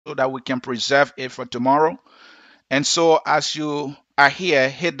so that we can preserve it for tomorrow. And so, as you are here,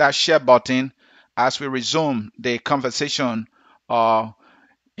 hit that share button as we resume the conversation uh,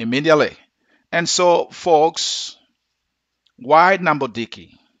 immediately. And so, folks, why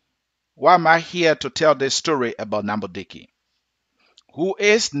Nambudiki? Why am I here to tell this story about Nambudiki? Who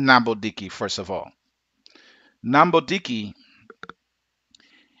is Nambudiki, first of all? Nambudiki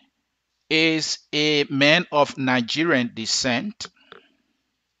is a man of Nigerian descent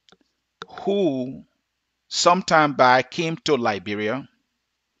who sometime back came to Liberia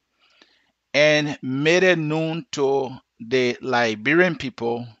and made it known to the Liberian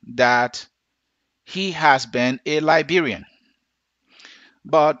people that he has been a Liberian.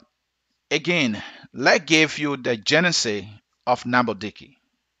 But again, let's give you the genesis of Nambudiki.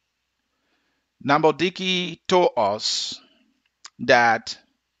 Nambudiki told us that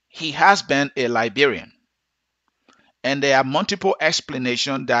he has been a Liberian, and there are multiple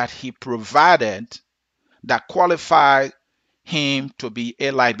explanations that he provided that qualify him to be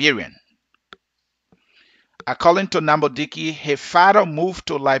a Liberian. According to Nambudiki, his father moved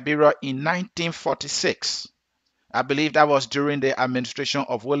to Liberia in 1946. I believe that was during the administration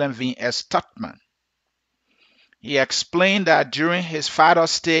of William V. S. Tubman. He explained that during his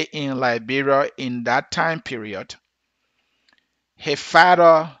father's stay in Liberia in that time period, his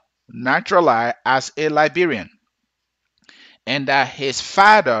father naturalized as a Liberian, and that his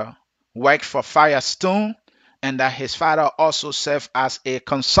father worked for Firestone, and that his father also served as a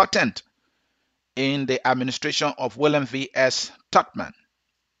consultant in the administration of William V. S. Tubman,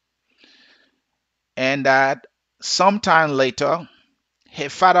 and that sometime later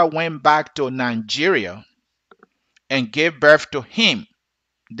his father went back to Nigeria and gave birth to him,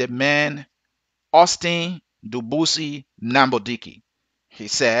 the man Austin Ndubusi Nwabudike. He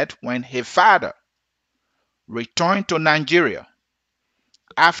said when his father returned to Nigeria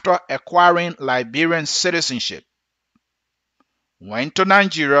after acquiring Liberian citizenship, went to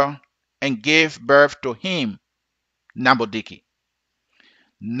Nigeria and gave birth to him, Nwabudike.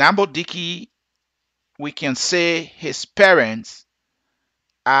 Nwabudike, we can say his parents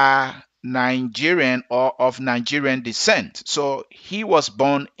are Nigerian or of Nigerian descent. So he was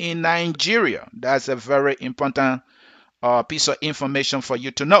born in Nigeria. That's a very important piece of information for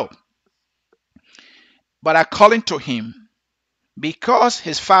you to know. But according to him, because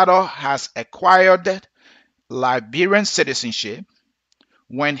his father has acquired Liberian citizenship,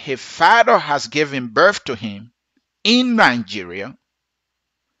 when his father has given birth to him in Nigeria,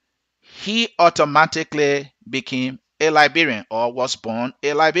 he automatically became a Liberian or was born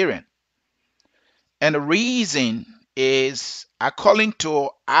a Liberian. And the reason is according to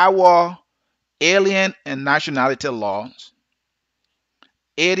our alien and nationality laws,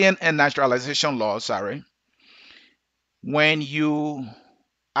 alien and naturalization laws, sorry, when you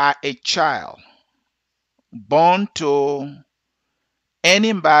are a child born to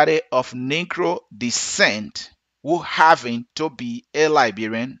anybody of Negro descent who having to be a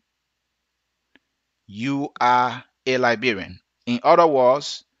Liberian, you are a Liberian. In other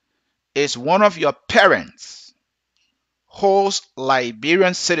words, it's one of your parents holds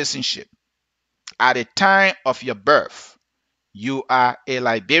Liberian citizenship at the time of your birth, you are a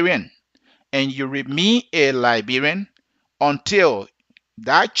Liberian, and you remain a Liberian until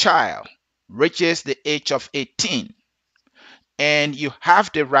that child reaches the age of 18. And you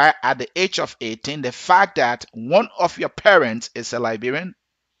have the right at the age of 18, the fact that one of your parents is a Liberian,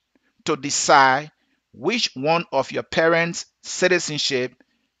 to decide which one of your parents' citizenship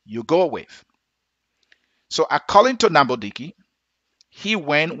you go with. So according to Nwabudike, he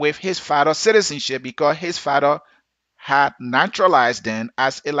went with his father's citizenship because his father had naturalized then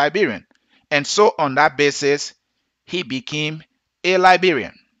as a Liberian. And so on that basis, he became a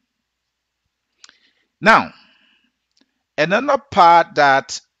Liberian. Now, another part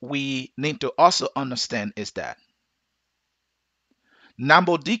that we need to also understand is that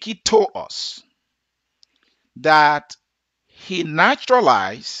Nwabudike told us that he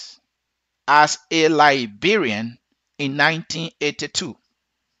naturalized as a Liberian in 1982.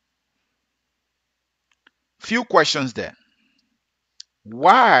 Few questions there.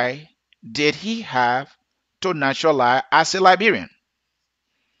 Why did he have to naturalize as a Liberian?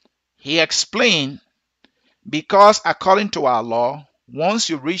 He explained because according to our law, once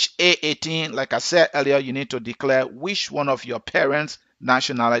you reach age 18, like I said earlier, you need to declare which one of your parents'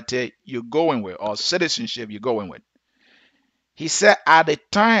 nationality you're going with or citizenship you're going with. He said at the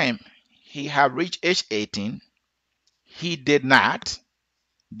time he had reached age 18, he did not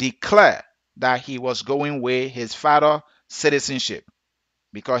declare that he was going with his father's citizenship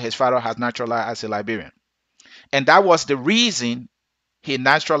because his father has naturalized as a Liberian. And that was the reason he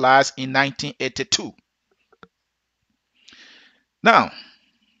naturalized in 1982. Now,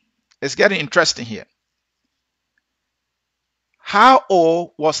 it's getting interesting here. How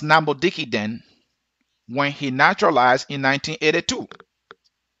old was Nwabudike then when he naturalized in 1982?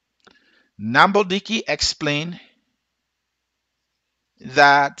 Nwabudike explained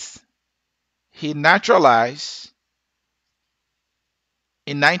that he naturalized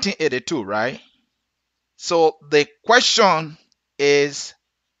in 1982, right? So the question is,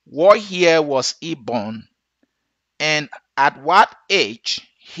 what year was he born and at what age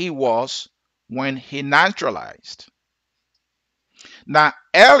he was when he naturalized? Now,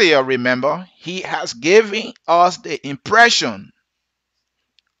 earlier, remember, he has given us the impression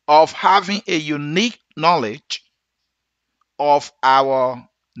of having a unique knowledge of our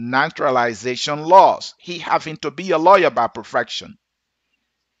naturalization laws. He having to be a lawyer by profession.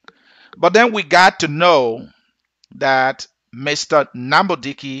 But then we got to know that Mr.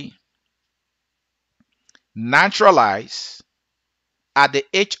 Nwabudike naturalized at the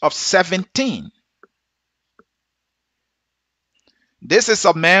age of 17. This is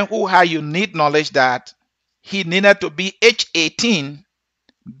a man who had unique knowledge that he needed to be age 18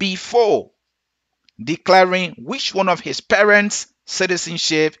 before declaring which one of his parents'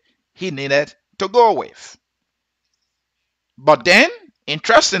 citizenship he needed to go with. But then,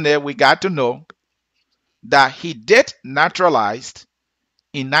 interestingly, we got to know that he did naturalized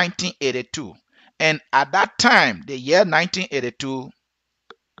in 1982. And at that time, the year 1982,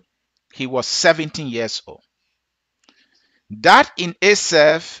 he was 17 years old. That in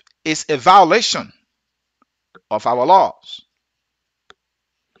itself is a violation of our laws.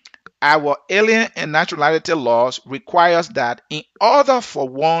 Our alien and naturality laws requires that in order for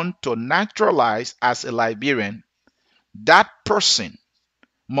one to naturalize as a Liberian, that person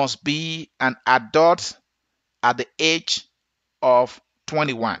must be an adult at the age of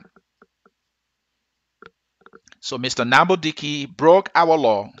 21. So Mr. Nwabudike broke our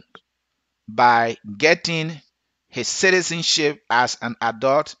law by getting his citizenship as an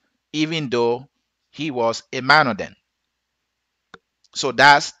adult, even though he was a minor then. So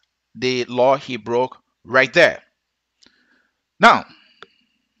that's the law he broke right there. Now,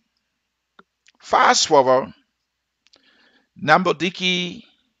 fast forward, Nwabudike,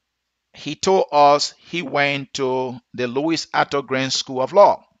 he told us he went to the Louis Arthur Grant School of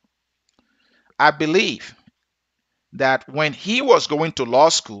Law. I believe that when he was going to law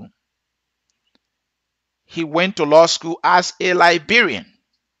school, he went to law school as a Liberian,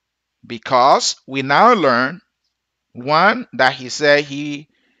 because we now learn, one, that he said he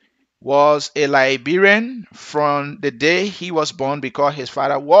was a Liberian from the day he was born because his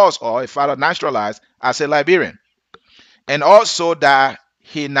father was, or his father naturalized as a Liberian. And also that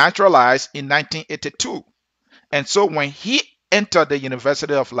he naturalized in 1982. And so when he entered the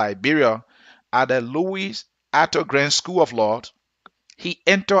University of Liberia at the Louis Arthur Grant School of Law, he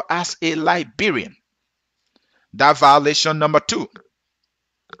entered as a Liberian. That violation number 2.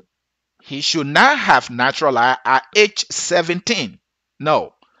 He should not have naturalized at age 17.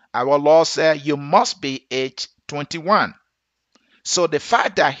 No, our law said you must be age 21. So the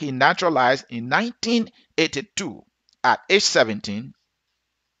fact that he naturalized in 1982 at age 17,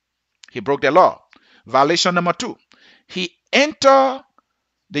 he broke the law. Violation number 2. He entered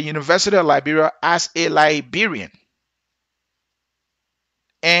the University of Liberia as a Liberian,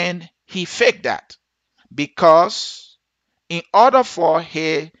 and he faked that, because in order for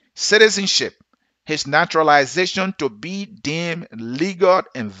his citizenship, his naturalization to be deemed legal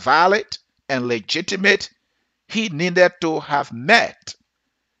and valid and legitimate, he needed to have met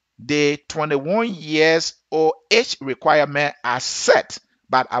the 21 years old age requirement as set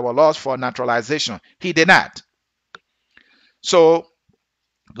by our laws for naturalization. He did not. So,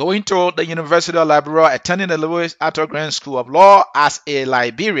 going to the University of Liberia, attending the Louis Arthur Grant School of Law as a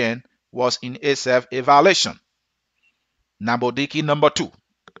Liberian was in itself a violation. Nwabudike number 2.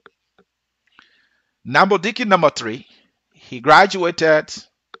 Nwabudike number 3, he graduated,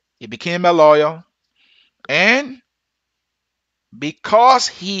 he became a lawyer, and because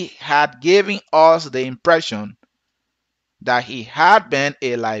he had given us the impression that he had been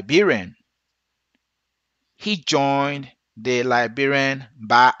a Liberian, he joined the Liberian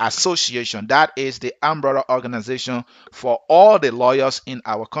Bar Association. That is the umbrella organization for all the lawyers in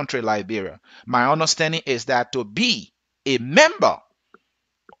our country, Liberia. My understanding is that to be a member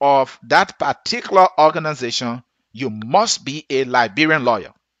of that particular organization, you must be a Liberian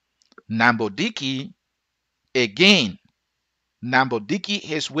lawyer. Nwabudike, again, Nwabudike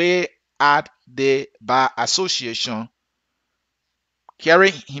his way at the Bar Association,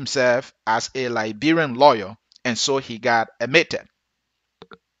 carrying himself as a Liberian lawyer, and so he got admitted.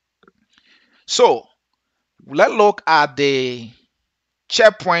 So let's look at the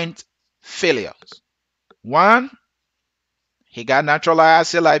checkpoint failures. One, he got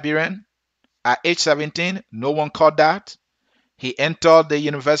naturalized as a Liberian at age 17. No one caught that. He entered the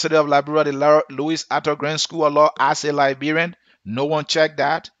University of Liberia, the Louis Arthur Grant School of Law as a Liberian. No one checked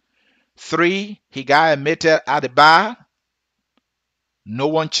that. 3, he got admitted at the bar. No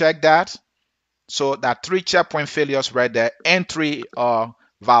one checked that. So that 3 checkpoint failures right there and 3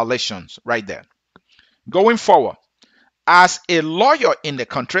 violations right there. Going forward, as a lawyer in the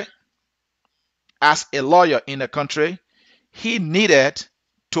country, he needed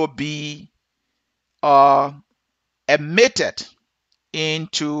to be admitted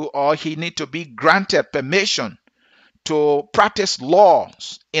into, or he need to be granted permission to practice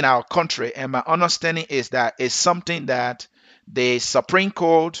laws in our country. And my understanding is that it's something that the Supreme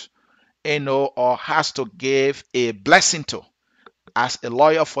Court, or has to give a blessing to. As a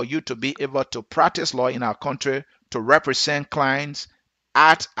lawyer, for you to be able to practice law in our country, to represent clients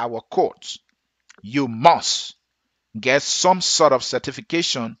at our courts, you must get some sort of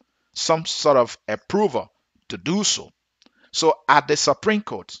certification, some sort of approval to do so. So at the Supreme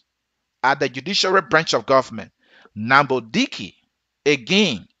Court, at the judiciary branch of government, Nwabudike,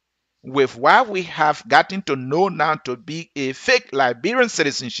 again, with what we have gotten to know now to be a fake Liberian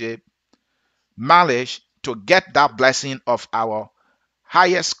citizenship, managed to get that blessing of our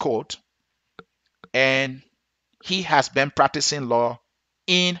highest court, and he has been practicing law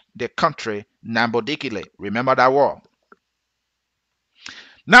in the country, Nwabudike. Remember that word.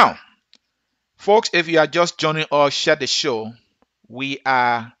 Now, folks, if you are just joining us, share the show. We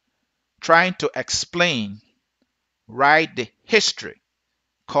are trying to explain the history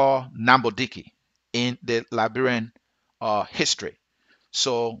called Nwabudike in the Liberian history.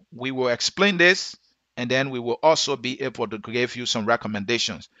 So we will explain this, and then we will also be able to give you some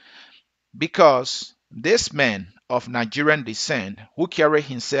recommendations, because this man of Nigerian descent, who carried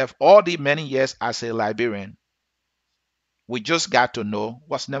himself all the many years as a Liberian, we just got to know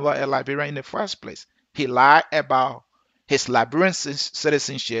was never a Liberian in the first place. He lied about his Liberian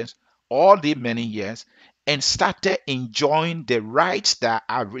citizenship all the many years and started enjoying the rights that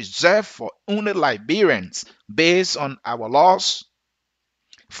are reserved for only Liberians based on our laws.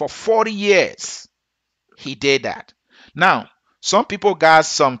 For 40 years, he did that. Now, some people got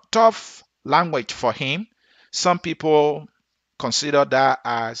some tough language for him. Some people consider that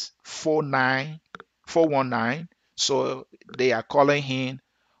as 419. So they are calling him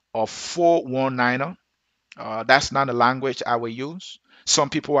a 419er. That's not the language I will use. Some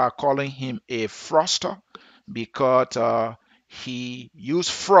people are calling him a fraudster because he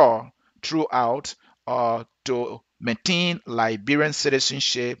used fraud throughout to maintain Liberian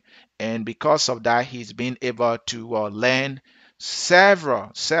citizenship, and because of that, he's been able to land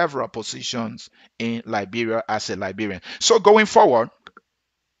several positions in Liberia as a Liberian. So going forward,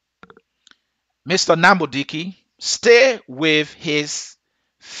 Mr. Nwabudike stay with his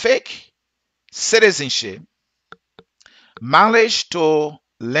fake citizenship, managed to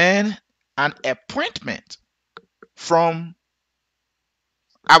land an appointment from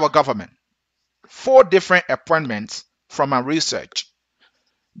our government. 4 different appointments from my research.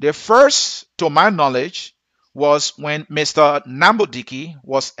 The first, to my knowledge, was when Mr. Nwabudike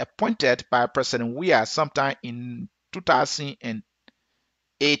was appointed by President Weah sometime in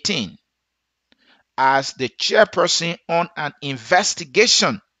 2018 as the chairperson on an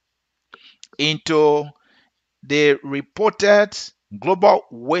investigation into the reported global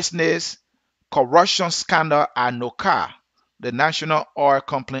wasteness corruption scandal at Cllr, the National Oil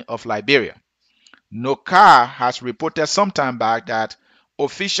Company of Liberia. Cllr has reported some time back that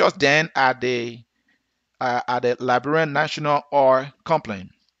officials then at the Liberian National Oil Company,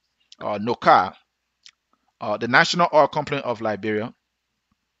 or Cllr, the National Oil Company of Liberia,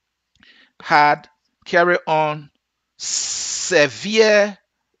 had carried on severe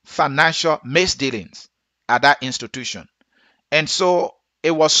financial misdealings at that institution. And so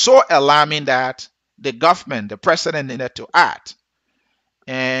it was so alarming that the government, the president, needed to act.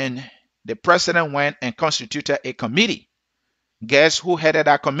 And the president went and constituted a committee. Guess who headed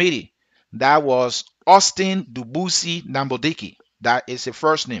that committee? That was Ndubusi Nwabudike. That is his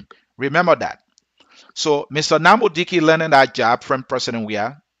first name. Remember that. So Mr. Nwabudike learned that job from President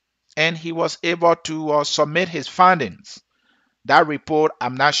Weah, and he was able to submit his findings. That report,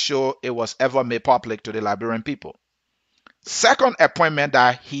 I'm not sure it was ever made public to the Liberian people. Second appointment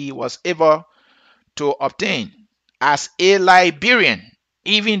that he was able to obtain as a Liberian,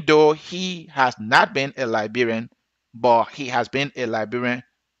 even though he has not been a Liberian, but he has been a Liberian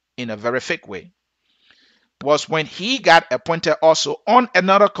in a very fake way, was when he got appointed also on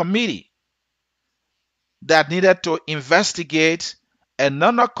another committee that needed to investigate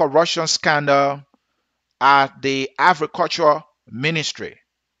another corruption scandal at the agriculture ministry.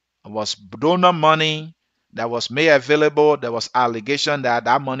 It was donor money that was made available. There was allegation that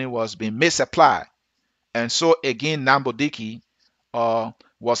that money was being misapplied. And so again, Nwabudike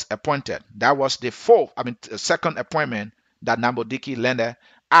was appointed. That was the second appointment that Nwabudike landed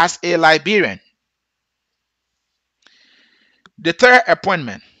as a Liberian. The third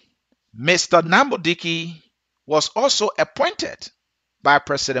appointment, Mr. Nwabudike was also appointed by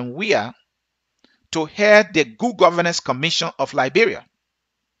President Weah to head the Good Governance Commission of Liberia.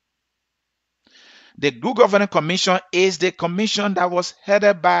 The Good Governance Commission is the commission that was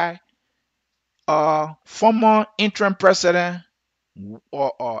headed by former interim president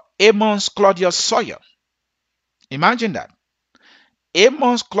Amos Claudius Sawyer. Imagine that.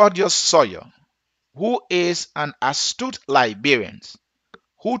 Amos Claudius Sawyer, who is an astute Liberian,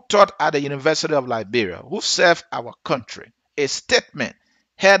 who taught at the University of Liberia, who served our country, a statement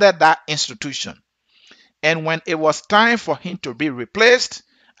headed that institution. And when it was time for him to be replaced,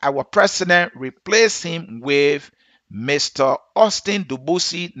 our president replaced him with Mr.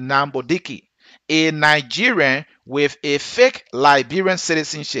 Ndubusi Nwabudike, a Nigerian with a fake Liberian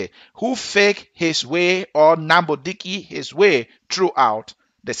citizenship who faked his way, or Nwabudike his way, throughout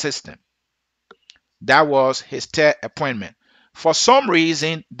the system. That was his third appointment. For some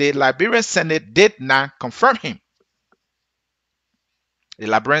reason, the Liberian Senate did not confirm him. The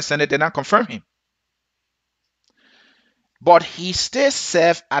Liberian Senate did not confirm him. But he still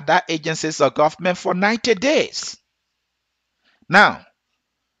served at that agencies of government for 90 days. Now,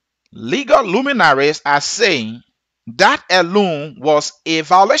 legal luminaries are saying that alone was a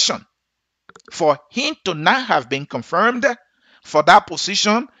violation. For him to not have been confirmed for that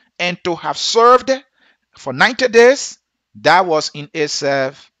position and to have served for 90 days, that was in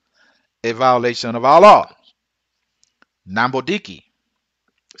itself a violation of our law. Nwabudike,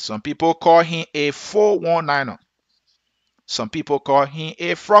 some people call him a 419er. Some people call him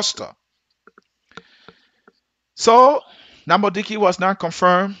a fraudster. So, Nwabudike was not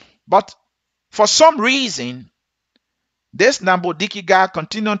confirmed, but for some reason, this Nwabudike guy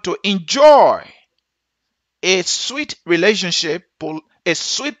continued to enjoy a sweet relationship, a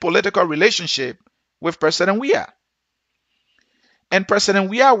sweet political relationship with President Weah. And President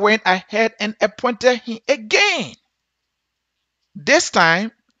Weah went ahead and appointed him again. This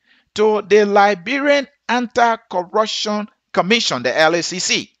time to the Liberian Anti-Corruption Commission, the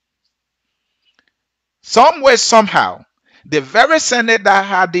LACC. Some way, somehow, the very Senate that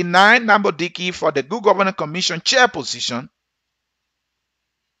had denied Nwabudike for the Good Governance Commission chair position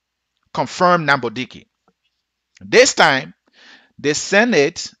confirmed Nwabudike. This time, the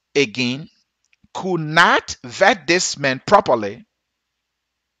Senate again could not vet this man properly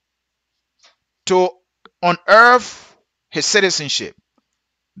to unearth his citizenship.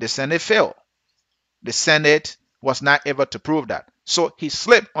 The Senate failed. The Senate was not able to prove that. So he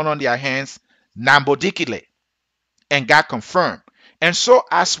slipped on their hands Nwabudike and got confirmed. And so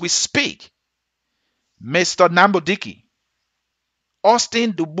as we speak, Mr. Nwabudike,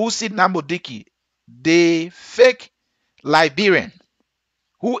 Ndubusi Nwabudike, the fake Liberian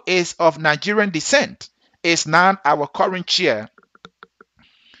who is of Nigerian descent, is now our current chair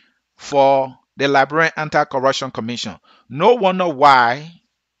for the Liberian Anti-Corruption Commission. No wonder why,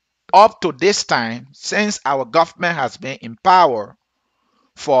 up to this time, since our government has been in power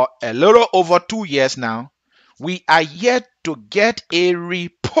for a little over 2 years now, we are yet to get a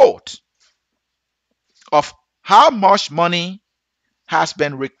report of how much money has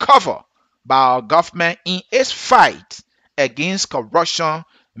been recovered by our government in its fight against corruption,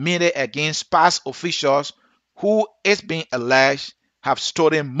 meaning against past officials who is being alleged have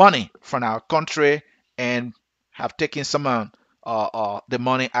stolen money from our country and have taken some the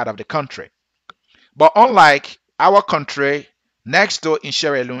money out of the country. But unlike our country, next door in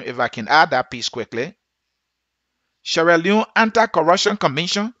Sierra Leone, if I can add that piece quickly, Sierra Leone Anti-Corruption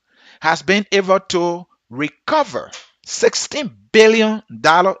Commission has been able to recover $16 billion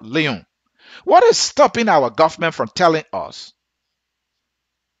loan. What is stopping our government from telling us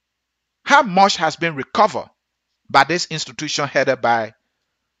how much has been recovered by this institution headed by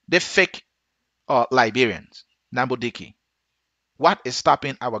the fake Liberians, Nwabudike? What is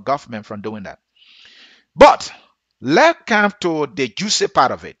stopping our government from doing that? But let's come to the juicy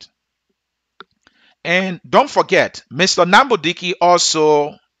part of it. And don't forget, Mr. Nwabudike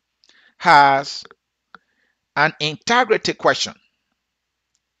also has an integrity question,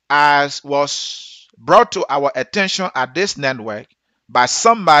 as was brought to our attention at this network by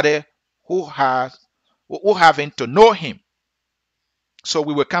somebody who having to know him. So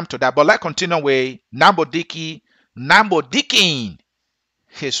we will come to that. But let's continue with Nambodiking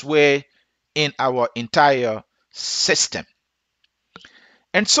his way in our entire system.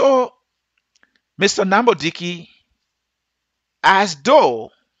 And so Mr. Nambodiki, as though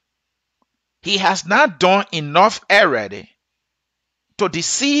he has not done enough already to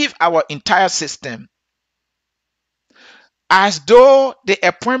deceive our entire system, as though the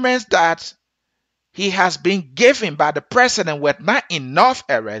appointments that he has been given by the president were not enough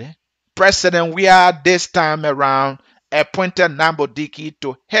already, President Weah this time around appointed Nambodiki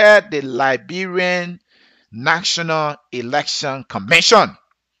to head the Liberian National Election Commission.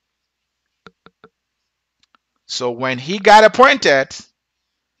 So when he got appointed,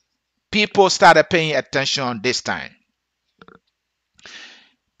 people started paying attention this time.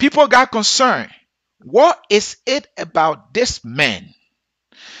 People got concerned. What is it about this man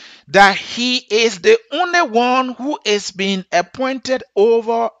that he is the only one who is being appointed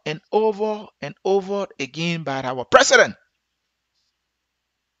over and over and over again by our president?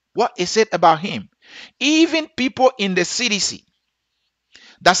 What is it about him? Even people in the CDC,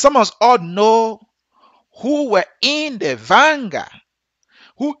 that some of us all know who were in the vanguard,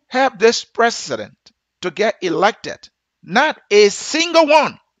 who helped this president to get elected, not a single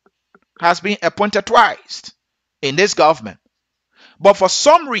one has been appointed twice in this government. But for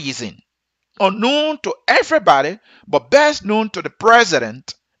some reason, unknown to everybody, but best known to the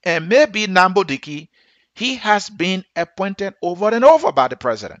president and maybe Nambodiki, he has been appointed over and over by the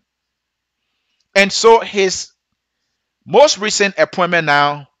president. And so his most recent appointment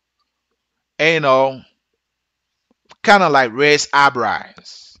now, kind of like raised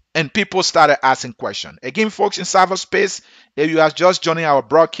eyebrows. And people started asking questions. Again, folks, in cyberspace, if you are just joining our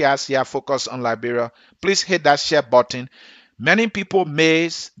broadcast here, Focus on Liberia, please hit that share button. Many people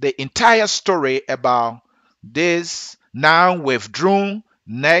miss the entire story about this now withdrawn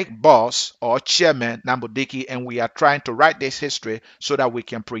NEC boss or chairman Nambodiki, and we are trying to write this history so that we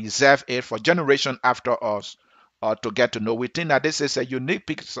can preserve it for generation after us to get to know. We think that this is a unique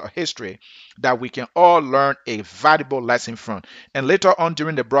piece of history that we can all learn a valuable lesson from. And later on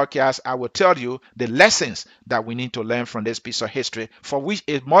during the broadcast, I will tell you the lessons that we need to learn from this piece of history, for which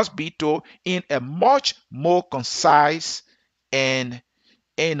it must be told in a much more concise and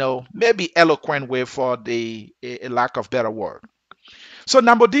maybe eloquent way, for the a lack of better word. So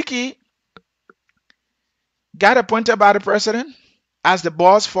Nambodiki got appointed by the president as the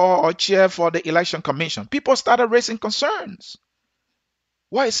boss for or chair for the election commission. People started raising concerns.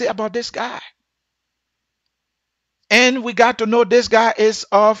 What is it about this guy? And we got to know this guy is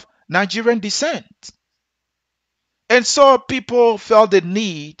of Nigerian descent. And so people felt the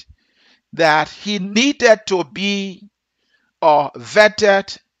need that he needed to be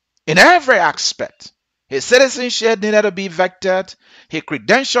vetted in every aspect. His citizenship needed to be vetted. His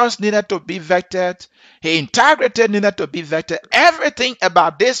credentials needed to be vetted. His integrity needed to be vetted. Everything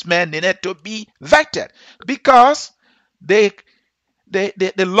about this man needed to be vetted, because the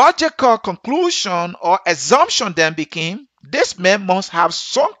logical conclusion or assumption then became this man must have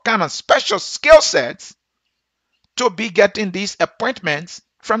some kind of special skill sets to be getting these appointments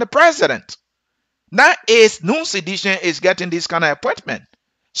from the president. Now is New Sedition is getting this kind of appointment.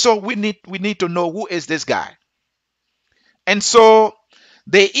 So we need to know who is this guy. And so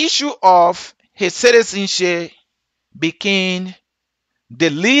the issue of his citizenship became the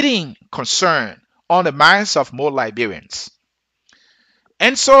leading concern on the minds of more Liberians.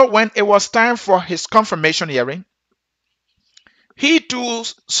 And so when it was time for his confirmation hearing, he too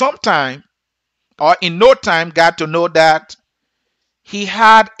sometime or in no time got to know that he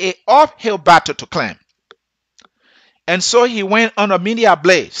had an uphill battle to climb. And so he went on a media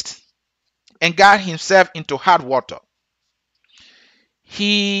blast and got himself into hot water.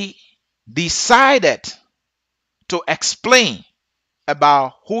 He decided to explain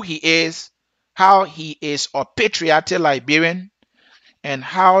about who he is, how he is a patriotic Liberian, and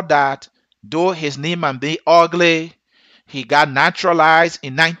how that though his name might be ugly, he got naturalized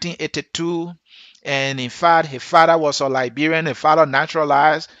in 1982. And in fact, his father was a Liberian, his father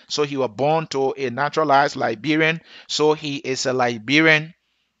naturalized, so he was born to a naturalized Liberian, so he is a Liberian.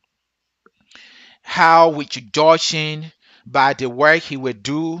 How we should judge him by the work he would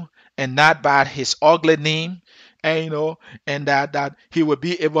do and not by his ugly name, and that he will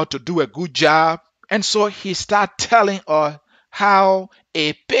be able to do a good job. And so he started telling us how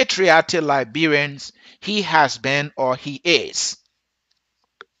a patriotic Liberian he has been or he is.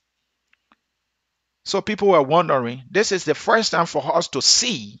 So people were wondering, this is the first time for us to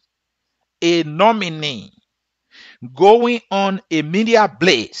see a nominee going on a media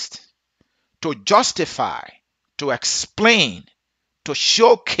blast to justify, to explain, to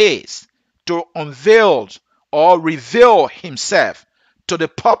showcase, to unveil or reveal himself to the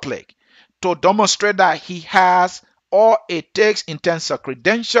public, to demonstrate that he has all it takes in terms of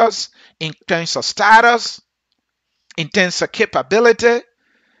credentials, in terms of status, in terms of capability,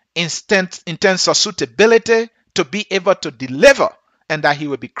 in terms of suitability to be able to deliver, and that he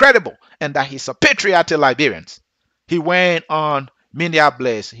will be credible, and that he's a patriot to Liberians. He went on Media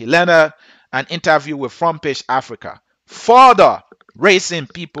Blaze. He landed an interview with Front Page Africa, further raising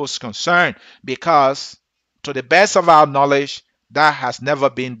people's concern, because to the best of our knowledge, that has never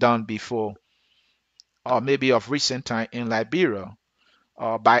been done before, or maybe of recent time in Liberia,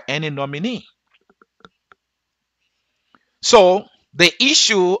 or by any nominee. So the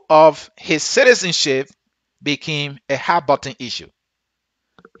issue of his citizenship became a hot button issue.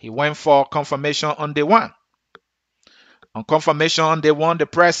 He went for confirmation on day one. On confirmation on day one, the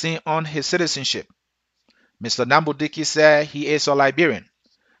pressing on his citizenship. Mr. Nwabudike said he is a Liberian,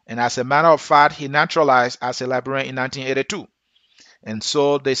 and as a matter of fact, he naturalized as a Liberian in 1982. And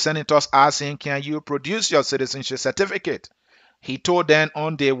so the senators asked him, "Can you produce your citizenship certificate?" He told them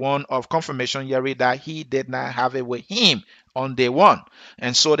on day one of confirmation hearing that he did not have it with him on day one.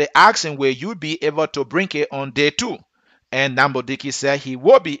 And so they asked him, "Will you be able to bring it on day two?" And Nwabudike said he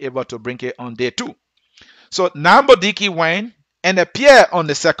will be able to bring it on day two. So Nwabudike went and appeared on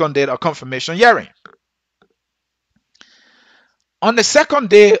the second day of confirmation hearing. On the second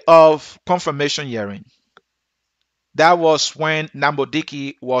day of confirmation hearing, that was when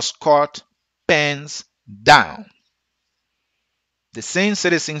Nwabudike was caught pens down. The same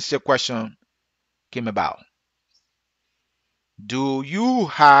citizenship question came about. Do you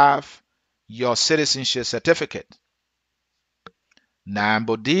have your citizenship certificate?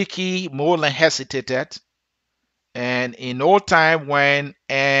 Nwabudike more than hesitated, and in no time went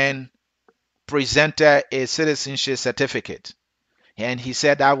and presented a citizenship certificate, and he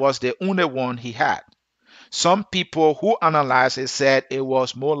said that was the only one he had. Some people who analyzed it said it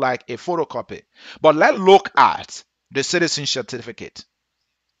was more like a photocopy. But let's look at the citizenship certificate.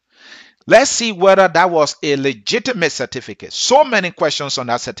 Let's see whether that was a legitimate certificate. So many questions on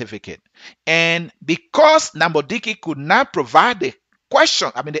that certificate. And because Nwabudike could not provide the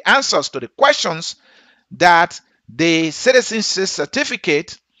answers to the questions that the citizenship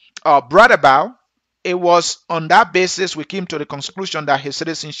certificate brought about, it was on that basis we came to the conclusion that his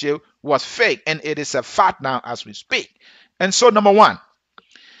citizenship was fake, and it is a fact now as we speak. And so, number one,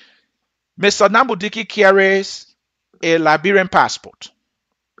 Mr. Nwabudike carries a Liberian passport.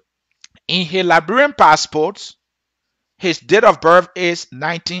 In his Liberian passport, his date of birth is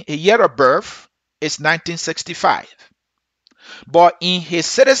a year of birth is 1965. But in his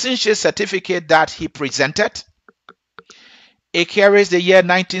citizenship certificate that he presented, it carries the year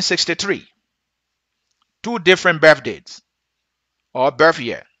 1963. Two different birth dates or birth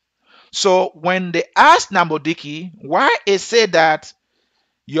year. So when they asked Nwabudike why is it that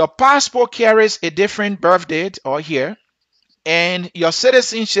your passport carries a different birth date or year, and your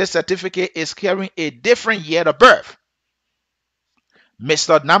citizenship certificate is carrying a different year of birth,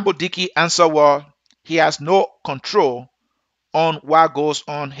 Mr. Nwabudike answered, well, he has no control on what goes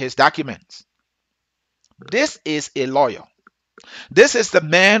on his documents. This is a lawyer. This is the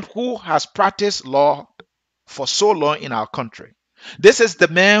man who has practiced law for so long in our country. This is the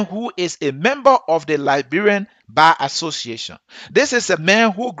man who is a member of the Liberian Bar Association. This is a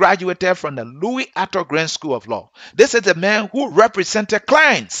man who graduated from the Louis Arthur Grant School of Law. This is the man who represented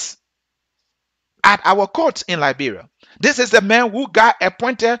clients at our courts in Liberia. This is the man who got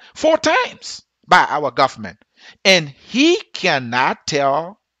appointed 4 times by our government. And he cannot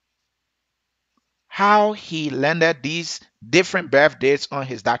tell how he landed these different birth dates on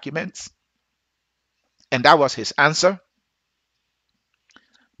his documents. And that was his answer.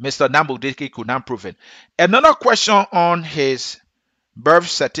 Mr. Nwabudike could not prove it. Another question on his birth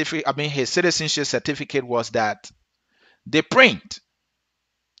certificate, his citizenship certificate, was that the print,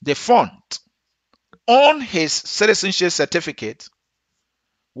 the font on his citizenship certificate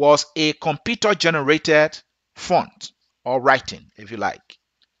was a computer-generated font or writing, if you like.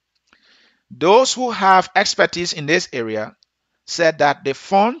 Those who have expertise in this area said that the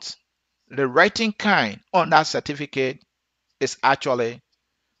font, the writing kind on that certificate is actually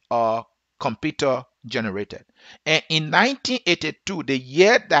computer generated. And in 1982, the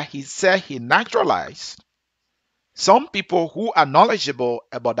year that he said he naturalized, some people who are knowledgeable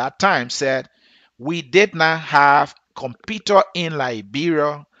about that time said we did not have computer in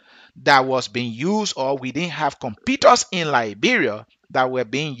Liberia that was being used, or we didn't have computers in Liberia that were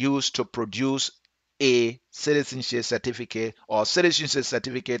being used to produce a citizenship certificate or citizenship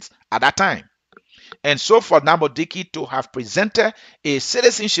certificates at that time. And so for Nwabudike to have presented a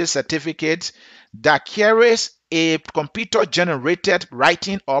citizenship certificate that carries a computer-generated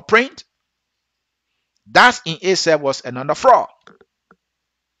writing or print, that in itself was another fraud.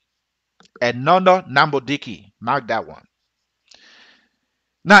 Another Nwabudike. Mark that one.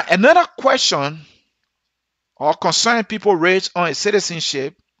 Now, another question or concern people raise on a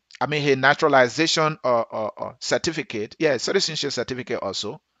citizenship, a naturalization or certificate, citizenship certificate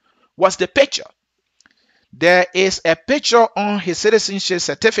also, was the picture. There is a picture on his citizenship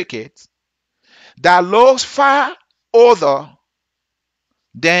certificate that looks far older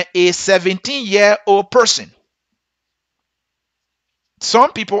than a 17-year-old person.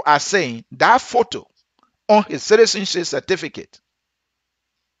 Some people are saying that photo on his citizenship certificate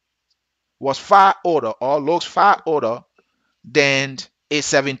was far older or looks far older than a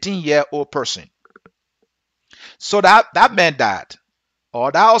 17-year-old person. So that meant that,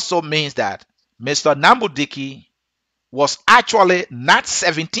 or that also means that Mr. Nwabudike was actually not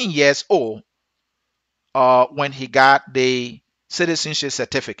 17 years old when he got the citizenship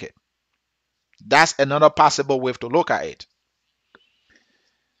certificate. That's another possible way to look at it.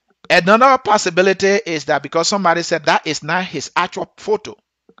 Another possibility is that because somebody said that is not his actual photo,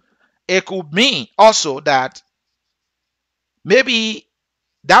 it could mean also that maybe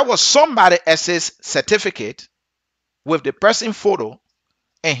that was somebody else's certificate with the person photo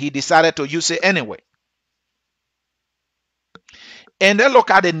and he decided to use it anyway. And then look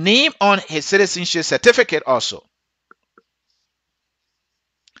at the name on his citizenship certificate also.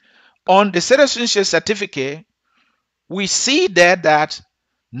 On the citizenship certificate, we see there that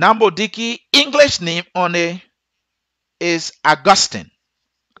Nwabudike English name on it is Augustine.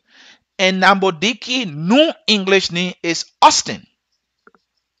 And Nwabudike new English name is Austin.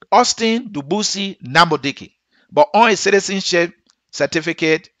 Austin Ndubusi Nwabudike. But on his citizenship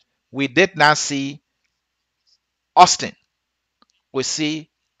certificate, we did not see Austin. We see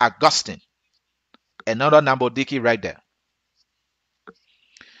Augustine. Another Nwabudike right there.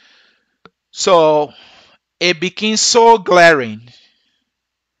 So it became so glaring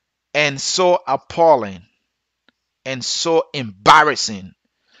and so appalling and so embarrassing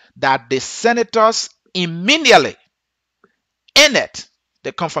that the senators immediately ended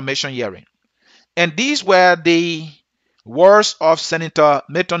the confirmation hearing. And these were the words of Senator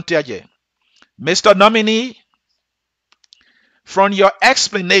Milton Tiaje. Mr. Nominee, from your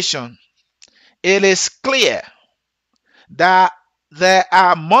explanation, it is clear that there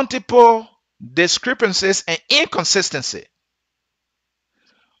are multiple discrepancies and inconsistencies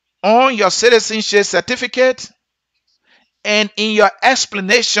on your citizenship certificate and in your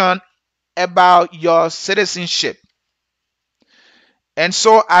explanation about your citizenship. And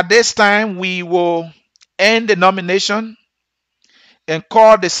so at this time, we will end the nomination and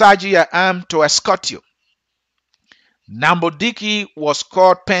call the Sergeant at Arms to escort you. Nwabudike was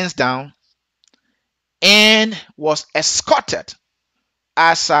called pens down and was escorted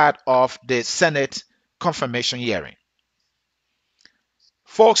outside of the Senate confirmation hearing.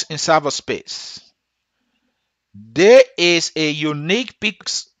 Folks in cyberspace, there is a unique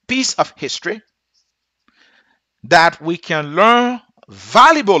piece of history that we can learn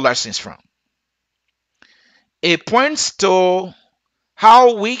valuable lessons from. It points to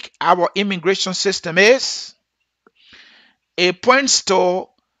how weak our immigration system is. It points to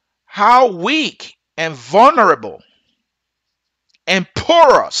how weak and vulnerable and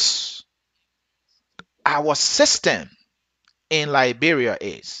porous our system in Liberia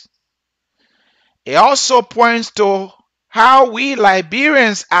is. It also points to how we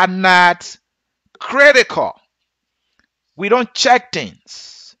Liberians are not critical. We don't check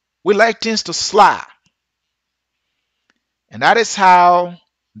things. We like things to slide. And that is how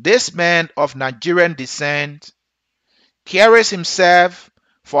this man of Nigerian descent carries himself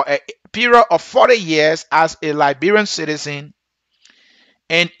for a period of 40 years as a Liberian citizen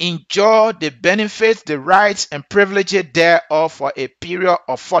and enjoy the benefits, the rights, and privileges thereof for a period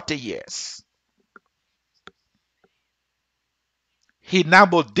of 40 years. He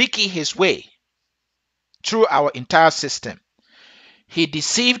Nwabudike his way through our entire system. He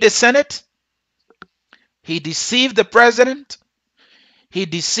deceived the Senate. He deceived the President. He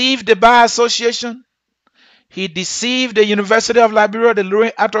deceived the Bar Association. He deceived the University of Liberia, the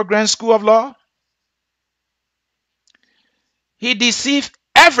Louis Arthur Grant School of Law. He deceived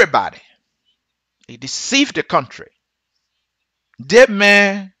everybody. He deceived the country. That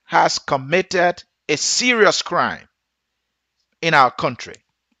man has committed a serious crime in our country.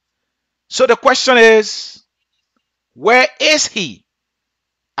 So the question is, where is he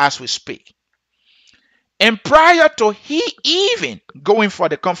as we speak? And prior to he even going for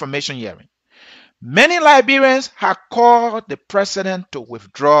the confirmation hearing, Many Liberians have called the president to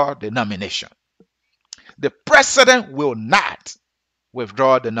withdraw the nomination. The president will not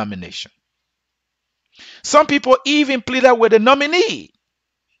withdraw the nomination. Some people even pleaded with the nominee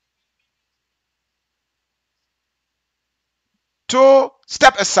to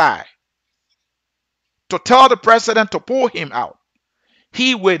step aside, to tell the president to pull him out.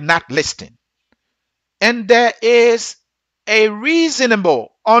 He will not listen. And there is a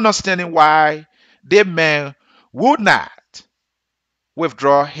reasonable understanding why the man would not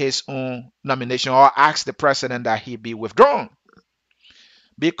withdraw his own nomination or ask the president that he be withdrawn.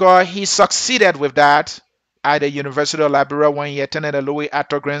 Because he succeeded with that at the University of Liberia when he attended the Louis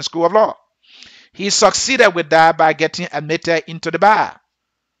Arthur School of Law. He succeeded with that by getting admitted into the bar.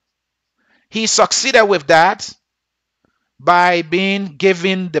 He succeeded with that by being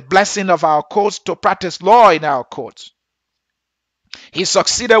given the blessing of our courts to practice law in our courts. He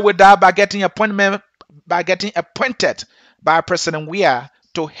succeeded with that by getting appointed by President Weah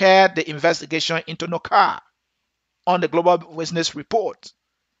to head the investigation into Cllr on the Global Witness Report.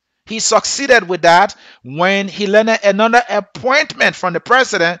 He succeeded with that when he landed another appointment from the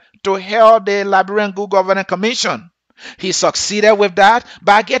president to head the Liberian Good Governance Commission. He succeeded with that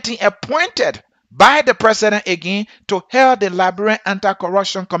by getting appointed by the president again to head the Liberian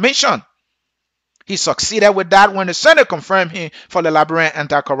Anti-Corruption Commission. He succeeded with that when the Senate confirmed him for the Liberian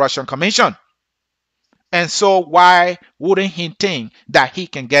Anti-Corruption Commission. And so why wouldn't he think that he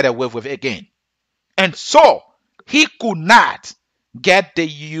can get away with it again? And so he could not get the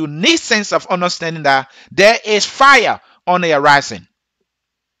unique sense of understanding that there is fire on the horizon.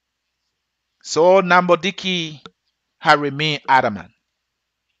 So Nwabudike had remained adamant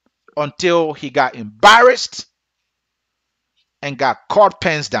until he got embarrassed and got caught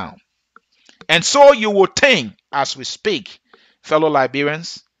pens down. And so you would think, as we speak, fellow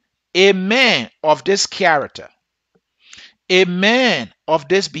Liberians, a man of this character, a man of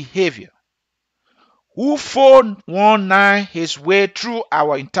this behavior, who 419 his way through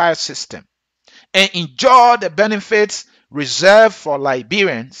our entire system and enjoy the benefits reserved for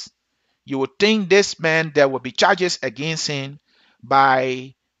Liberians, you would think this man, there will be charges against him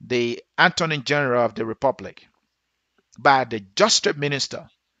by the Attorney General of the Republic, by the Justice Minister.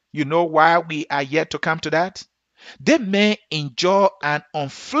 You know why we are yet to come to that? They may enjoy an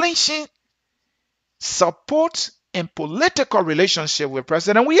unflinching support and political relationship with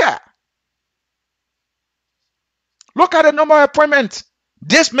President Weah. Look at the number of appointments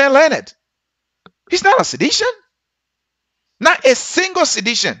this man landed. He's not a sedition. Not a single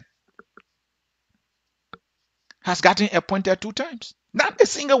sedition has gotten appointed 2 times. Not a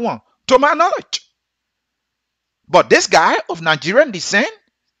single one, to my knowledge. But this guy of Nigerian descent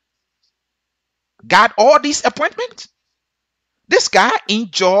got all these appointments. This guy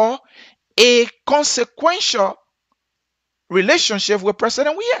enjoyed a consequential relationship with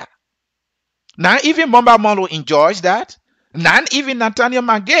President Weah. Not even Mumba Molo enjoys that. Not even Nathaniel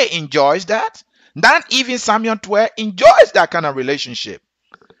Magay enjoys that. Not even Samuel Twe enjoys that kind of relationship.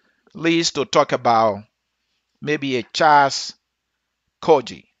 Leads to talk about maybe a Charles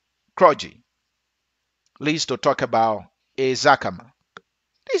Kroji. Leads to talk about a Zakama.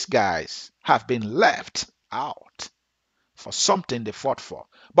 These guys have been left out for something they fought for.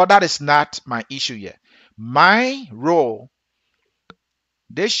 But that is not my issue here. My role,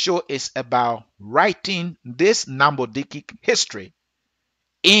 this show is about writing this Nwabudike history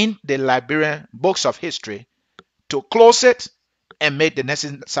in the Liberian books of history to close it and make the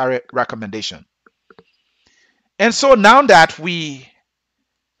necessary recommendation. And so now that we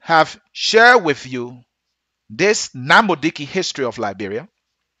have shared with you this Nwabudike history of Liberia,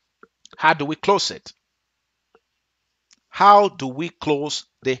 how do we close it? How do we close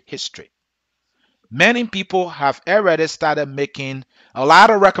the history? Many people have already started making a lot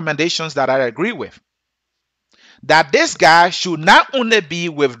of recommendations that I agree with. That this guy should not only be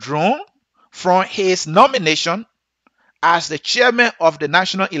withdrawn from his nomination as the chairman of the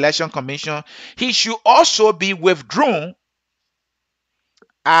National Election Commission, he should also be withdrawn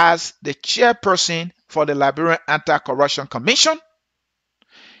as the chairperson for the Liberian Anti-Corruption Commission.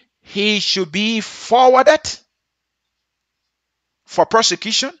 He should be forwarded for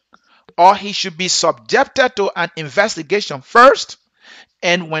prosecution, or he should be subjected to an investigation first.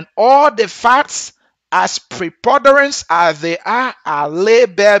 And when all the facts, as preponderant as they are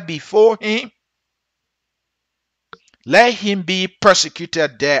laid bare before him, let him be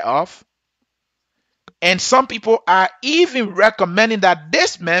persecuted thereof. And some people are even recommending that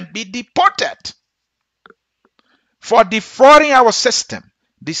this man be deported for defrauding our system,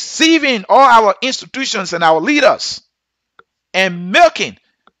 deceiving all our institutions and our leaders, and milking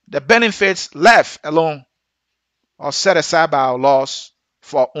the benefits left alone or set aside by our laws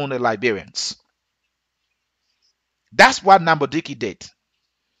for only Liberians. That's what Nwabudike did.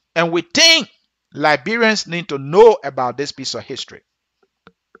 And we think Liberians need to know about this piece of history.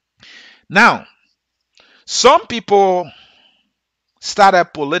 Now, some people started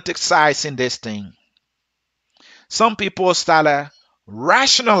politicizing this thing. Some people started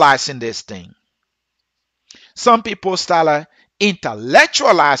rationalizing this thing. Some people started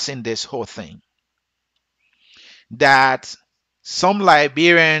intellectualizing this whole thing. That some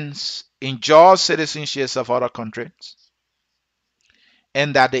Liberians enjoy citizenships of other countries,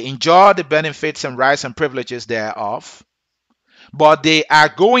 and that they enjoy the benefits and rights and privileges thereof, but they are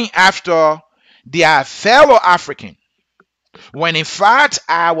going after their fellow African, when in fact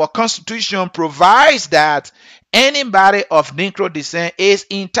our constitution provides that anybody of Negro descent is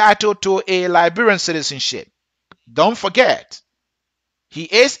entitled to a Liberian citizenship. Don't forget, he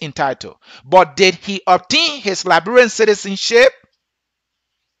is entitled. But did he obtain his Liberian citizenship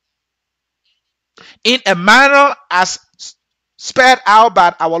in a manner as spelled out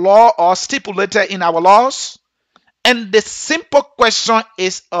by our law or stipulated in our laws? And the simple question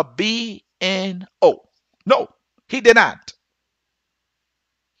is a B and O. No, he did not.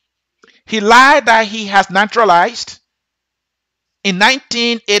 He lied that he has naturalized in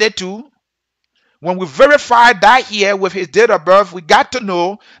 1982. When we verified that year with his date of birth, we got to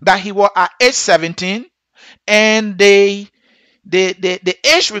know that he was at age 17, and the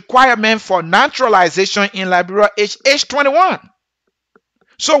age requirement for naturalization in Liberia is age 21.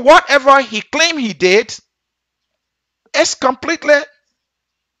 So whatever he claimed he did is completely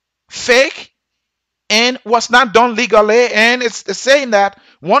fake and was not done legally. And it's the saying that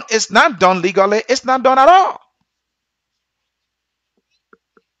one is not done legally, it's not done at all.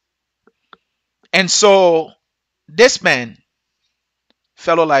 And so this man,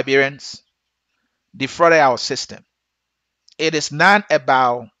 fellow Liberians, defrauded our system. It is not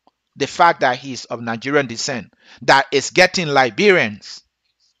about the fact that he's of Nigerian descent that is getting Liberians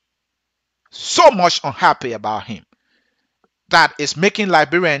so much unhappy about him, that is making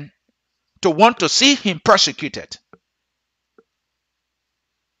Liberian to want to see him persecuted.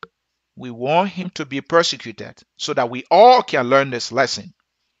 We want him to be persecuted so that we all can learn this lesson.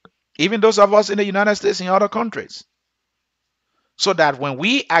 Even those of us in the United States and other countries. So that when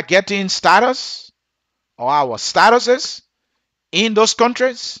we are getting status or our statuses in those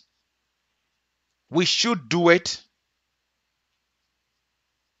countries, we should do it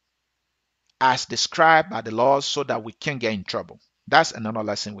as described by the laws so that we can't get in trouble. That's another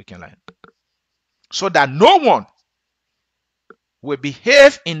lesson we can learn. So that no one will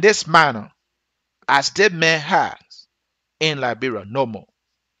behave in this manner as this man has in Liberia no more.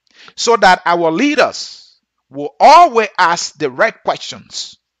 So that our leaders will always ask the right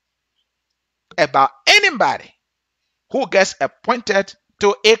questions about anybody who gets appointed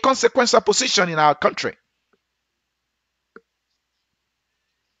to a consequential position in our country.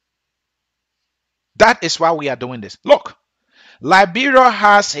 That is why we are doing this. Look, Liberia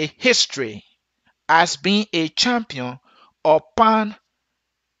has a history as being a champion of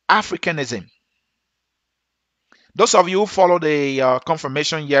Pan-Africanism. Those of you who follow the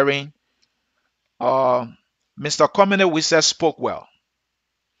confirmation hearing, Mr. Komene Wisse spoke well.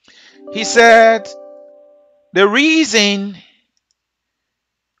 He said, the reason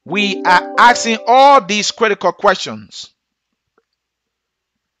we are asking all these critical questions,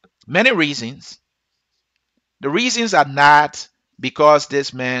 many reasons. The reasons are not because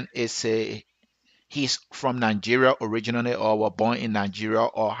this man he's from Nigeria originally, or was born in Nigeria,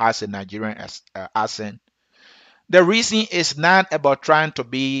 or has a Nigerian accent. The reason is not about trying to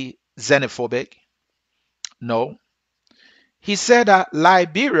be xenophobic. No. He said that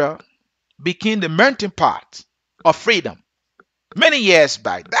Liberia became the melting pot of freedom many years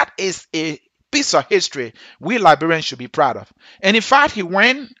back. That is a piece of history we Liberians should be proud of. And in fact, he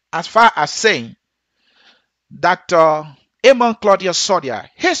went as far as saying Dr. Amon Claudius Sodia,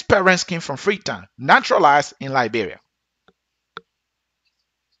 his parents came from Freetown, naturalized in Liberia.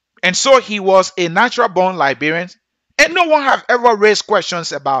 And so he was a natural born Liberian, and no one have ever raised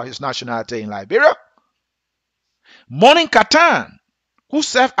questions about his nationality in Liberia. Morning Katan, who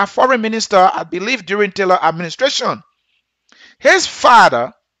served as foreign minister, I believe, during Cllr administration, his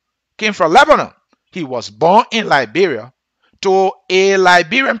father came from Lebanon. He was born in Liberia to a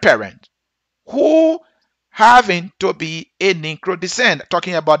Liberian parent who having to be a Negro descent,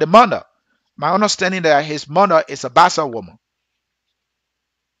 talking about the mother. My understanding that his mother is a Bassa woman.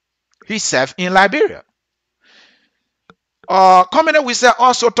 He served in Liberia. Komene Wisse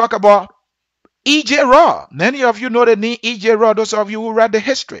also talk about E.J. Raw, many of you know the name E.J. Raw, those of you who read the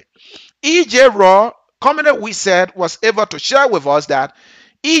history. E.J. Raw, commonly we said, was able to share with us that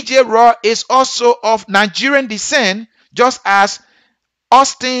E.J. Raw is also of Nigerian descent, just as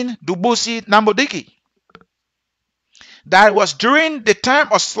Ansony Ndubusi Nwabudike. That was during the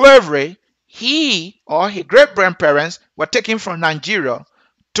time of slavery, he or his great-grandparents were taken from Nigeria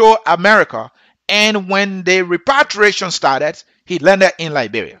to America, and when the repatriation started, he landed in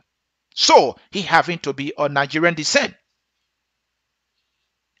Liberia. So he having to be of Nigerian descent.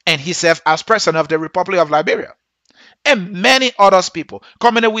 And he served as president of the Republic of Liberia. And many other people.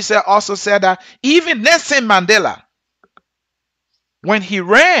 Commonly we say also said that even Nelson Mandela, when he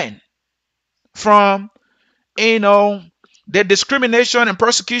ran from the discrimination and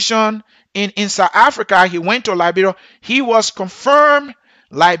persecution in South Africa, he went to Liberia. He was confirmed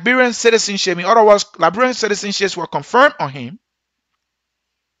Liberian citizenship. In other words, Liberian citizenships were confirmed on him,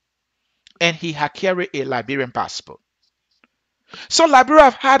 and he had carried a Liberian passport. So Liberia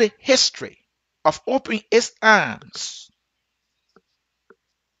have had a history of opening its arms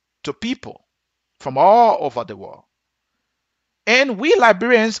to people from all over the world. And we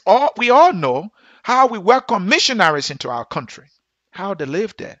Liberians, we all know how we welcome missionaries into our country, how they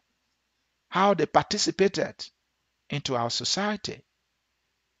lived there, how they participated into our society,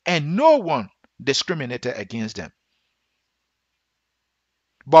 and no one discriminated against them.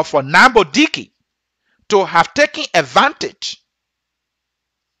 But for Nwabudike to have taken advantage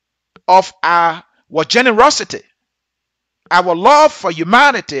of our generosity, our love for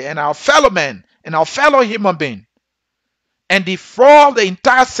humanity and our fellow men and our fellow human being, and defraud the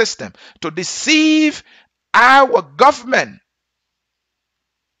entire system, to deceive our government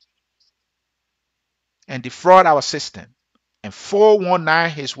and defraud our system, and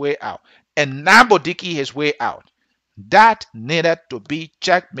 419 his way out, and Nwabudike his way out, that needed to be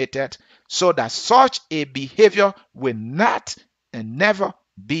checkmated so that such a behavior will not and never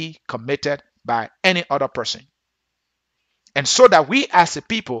be committed by any other person. And so that we as a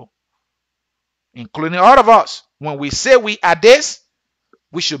people, including all of us, when we say we are this,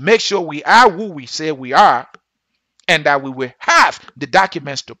 we should make sure we are who we say we are, and that we will have the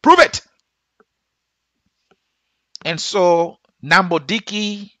documents to prove it. And so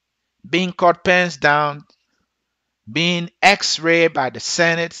Nwabudike being caught pens down, being x-rayed by the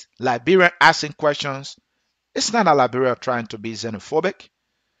Senate, Liberia asking questions, it's not a Liberia trying to be xenophobic.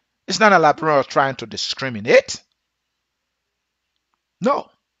 It's not a Liberia trying to discriminate. No,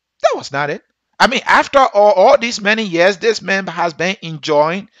 that was not it. I mean, after all these many years, this man has been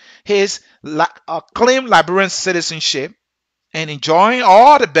enjoying his claimed Liberian citizenship and enjoying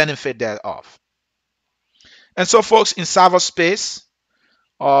all the benefit thereof. And so, folks, in cyberspace,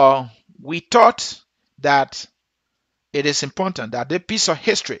 we thought that it is important that the piece of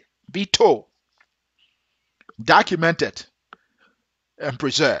history be told, documented, and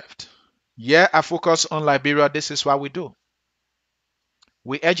preserved. Yeah, I focus on Liberia. This is what we do.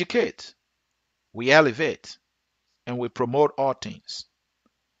 We educate, we elevate, and we promote all things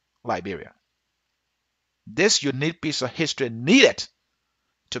Liberia. This unique piece of history needed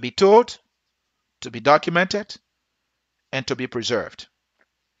to be told, to be documented, and to be preserved.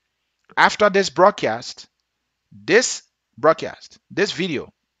 After this broadcast, this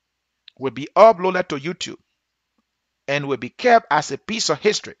video will be uploaded to YouTube and will be kept as a piece of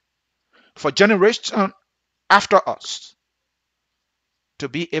history for generations after us to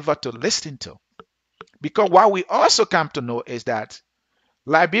be able to listen to. Because what we also come to know is that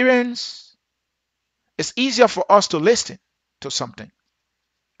Liberians, it's easier for us to listen to something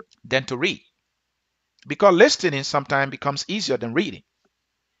than to read. Because listening sometimes becomes easier than reading.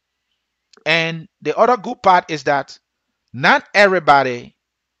 And the other good part is that not everybody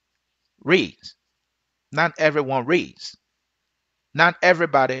reads. Not everyone reads. Not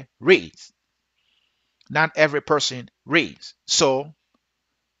everybody reads. Not every person reads. So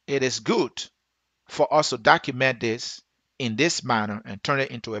it is good for us to document this in this manner and turn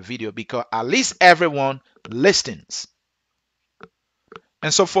it into a video, because at least everyone listens.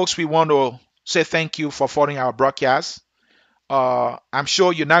 And so, folks, we want to say thank you for following our broadcast. I'm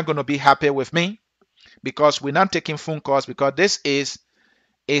sure you're not going to be happy with me, because we're not taking phone calls, because this is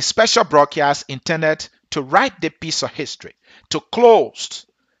a special broadcast intended to write the piece of history, to close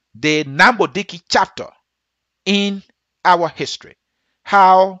the Nwabudike chapter in our history.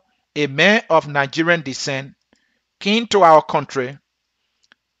 How a man of Nigerian descent came to our country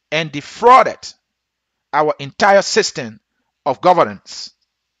and defrauded our entire system of governance.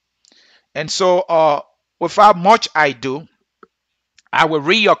 And so, without much ado, I will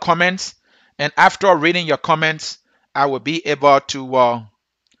read your comments, and after reading your comments, I will be able to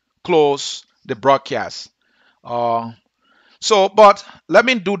close the broadcast. But let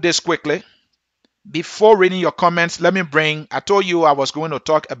me do this quickly. Before reading your comments, I told you I was going to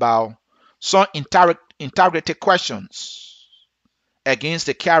talk about some integrity questions against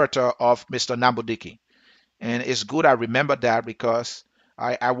the character of Mr. Nwabudike. And it's good I remember that because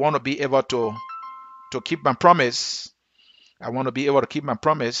I want to be able to keep my promise. I want to be able to keep my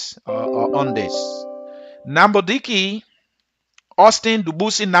promise on this. Nwabudike, Austin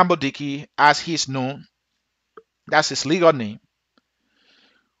Ndubusi Nwabudike, as he's known, that's his legal name.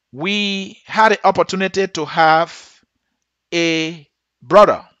 We had the opportunity to have a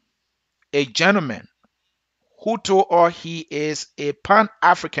brother, a gentleman, who told us he is a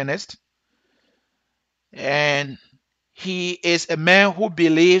Pan-Africanist, and he is a man who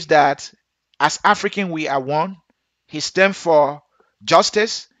believes that as African we are one. He stands for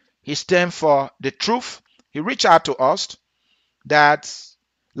justice. He stands for the truth. He reached out to us that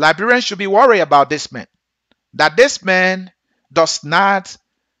Liberians should be worried about this man. That this man does not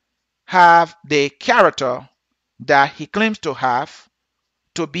have the character that he claims to have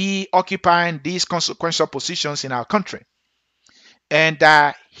to be occupying these consequential positions in our country. And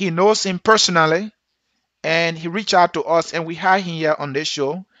that he knows him personally, and he reached out to us, and we had him here on this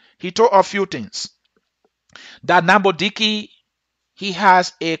show. He told a few things. That Nwabudike, he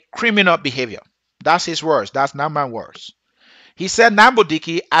has a criminal behavior. That's his words. That's not my words. He said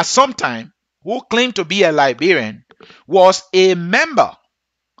Nwabudike, at some time, who claimed to be a Liberian, was a member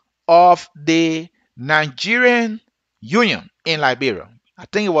of the Nigerian Union in Liberia. I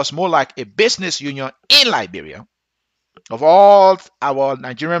think it was more like a business union in Liberia. Of all our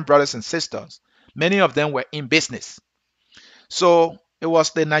Nigerian brothers and sisters, many of them were in business. So it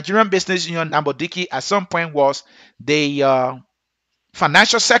was the Nigerian Business Union. Nwabudike at some point was the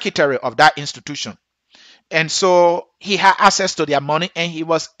financial secretary of that institution. And so he had access to their money, and he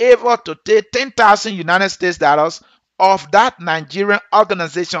was able to take 10,000 United States dollars of that Nigerian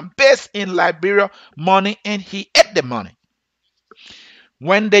organization based in Liberia money, and he ate the money.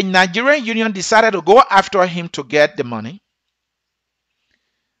 When the Nigerian Union decided to go after him to get the money,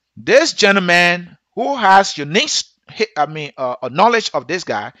 this gentleman who has unique knowledge of this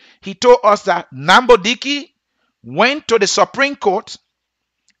guy, he told us that Nwabudike went to the Supreme Court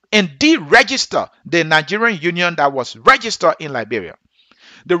and deregister the Nigerian Union that was registered in Liberia.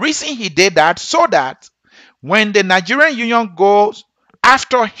 The reason he did that, so that when the Nigerian Union goes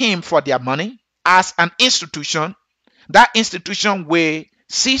after him for their money as an institution, that institution will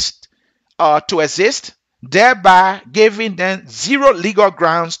cease to exist, thereby giving them zero legal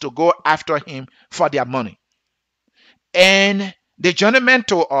grounds to go after him for their money. And the gentleman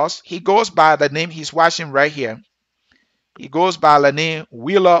told us, he goes by the name, he's watching right here. He goes by the name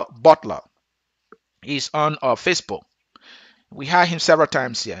Wheeler Butler. He's on Facebook. We had him several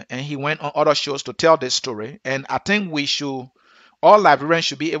times here, and he went on other shows to tell this story. And I think all Liberians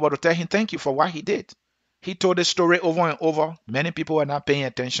should be able to tell him thank you for what he did. He told this story over and over. Many people were not paying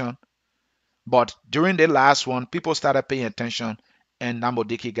attention. But during the last one, people started paying attention, and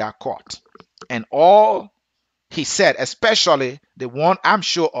Nwabudike got caught. And all he said, especially the one I'm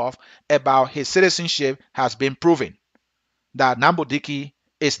sure of about his citizenship, has been proven. That Nwabudike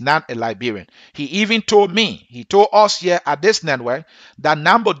is not a Liberian. He even told me, he told us here at this network, that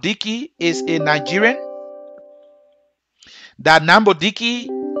Nwabudike is a Nigerian, that Nwabudike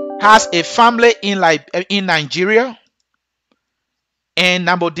has a family in Nigeria, and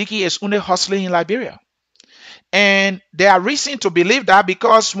Nwabudike is only hustling in Liberia. And there are reasons to believe that,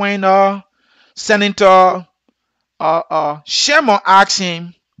 because when Senator Sherman asked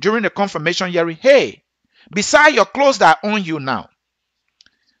him during the confirmation hearing, hey, besides your clothes that are on you now,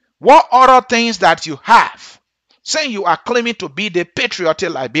 what other things that you have, saying you are claiming to be the patriotic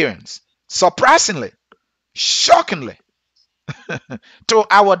Liberians? Surprisingly, shockingly, to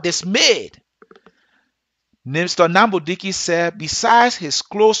our dismay, Mr. Nwabudike said, besides his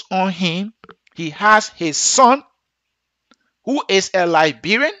clothes on him, he has his son, who is a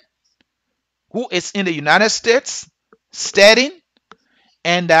Liberian, who is in the United States studying,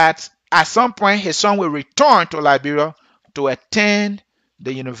 and that at some point his son will return to Liberia to attend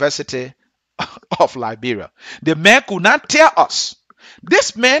the University of Liberia. The man could not tell us.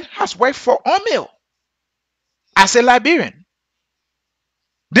 This man has worked for Omil as a Liberian.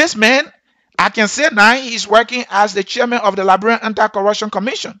 This man, I can say now, he's working as the chairman of the Liberian Anti-Corruption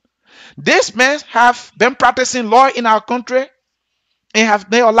Commission. This man have been practicing law in our country and have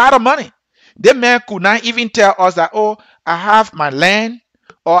made a lot of money. The man could not even tell us that, oh, I have my land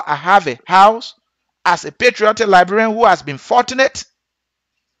or I have a house. As a patriotic Liberian who has been fortunate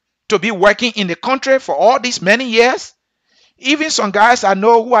to be working in the country for all these many years. Even some guys I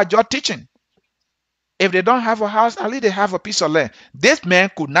know who are just teaching If they don't have a house, at least they have a piece of land. This man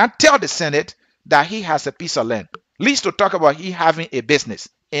could not tell the Senate that he has a piece of land. Least to talk about he having a business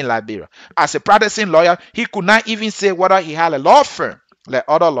in Liberia. As a practicing lawyer, he could not even say whether he had a law firm like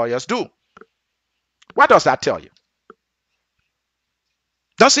other lawyers do. What does that tell you?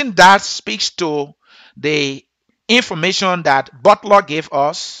 Doesn't that speak to the information that Butler gave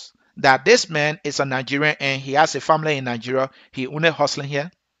us, that this man is a Nigerian and he has a family in Nigeria, he only hustling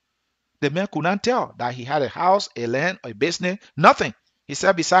here? The man could not tell that he had a house, a land, a business, nothing. He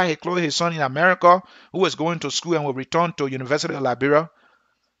said beside he clothed his son in America, who was going to school and will return to University of Liberia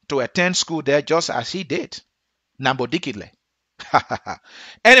to attend school there just as he did. Nwabudike.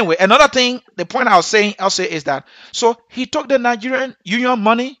 Anyway, another thing, the point I was saying also is that, so he took the Nigerian union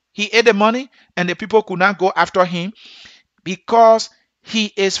money, he ate the money, and the people could not go after him because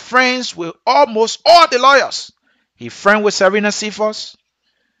he is friends with almost all the lawyers. He's friends with Serena Cephas.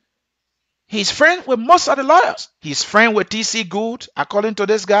 He's friends with most of the lawyers. He's friends with T.C. Gould, according to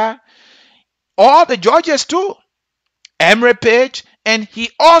this guy. All the judges too. Emery Page. And he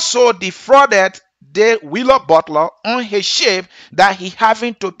also defrauded the Wheeler Butler on his ship that he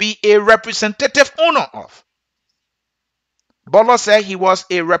having to be a representative owner of. Butler said he was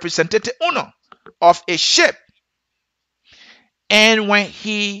a representative owner of a ship. And when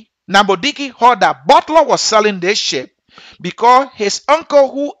Nwabudike heard that Butler was selling this ship, because his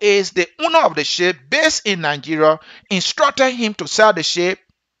uncle, who is the owner of the ship based in Nigeria, instructed him to sell the ship,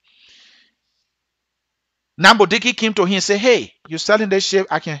 Nwabudike came to him and said, hey, you're selling the ship,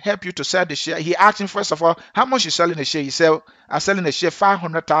 I can help you to sell the ship. He asked him first of all, how much you selling the ship? He said, I'm selling the ship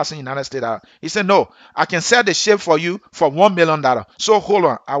 500,000 United States dollars. He said, no, I can sell the ship for you for $1 million. So hold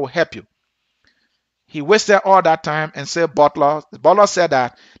on, I will help you. He wasted all that time and said, Butler said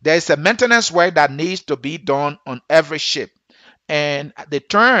that there is a maintenance work that needs to be done on every ship. And the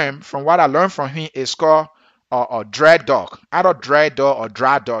term, from what I learned from him, is called a dry dock. Either dry dock or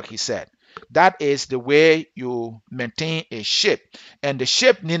dry dock, he said. That is the way you maintain a ship. And the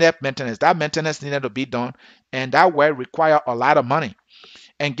ship needed maintenance. That maintenance needed to be done. And that work required a lot of money.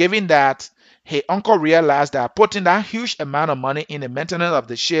 And given that his uncle realized that putting that huge amount of money in the maintenance of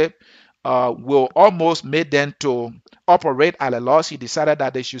the ship will almost make them to operate at a loss, he decided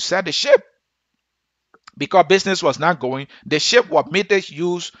that they should sell the ship. Because business was not going, the ship was made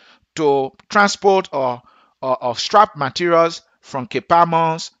use to transport or scrap materials from Cape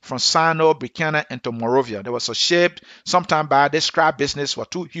Palmas, from Sano, Buchanan, and to Monrovia. There was a ship sometime back. This scrap business was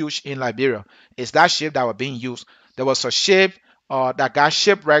too huge in Liberia. It's that ship that was being used. There was a ship that got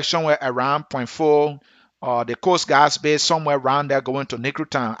shipwrecked somewhere around Point 4, the Coast Guard's base somewhere around there going to Negro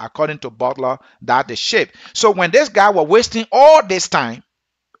Town, according to Butler, that the ship. So when this guy was wasting all this time,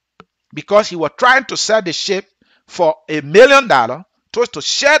 because he was trying to sell the ship for $1 million, to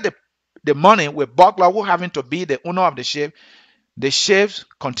share the money with Butler, who having to be the owner of the ships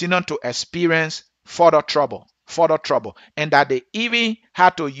continued to experience further trouble, and that they even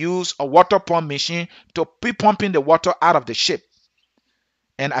had to use a water pump machine to be pumping the water out of the ship.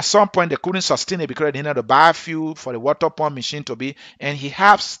 And at some point, they couldn't sustain it because they needed to buy fuel for the water pump machine to be. And he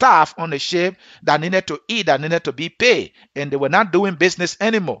had staff on the ship that needed to eat, that needed to be paid. And they were not doing business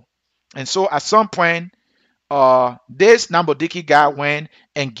anymore. And so at some point, this Nwabudike guy went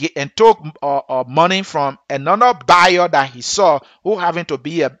and took money from another buyer that he saw, who happened to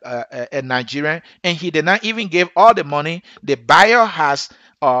be a Nigerian. And he did not even give all the money the buyer has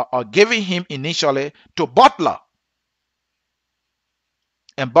given him initially to Butler.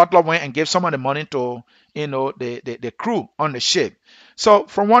 And Butler went and gave some of the money to, the crew on the ship. So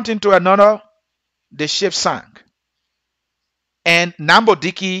from one thing to another, the ship sank. And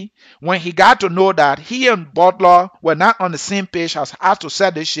Nwabudike, when he got to know that he and Butler were not on the same page as how to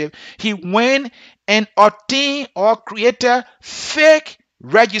sell the ship, he went and obtained or created fake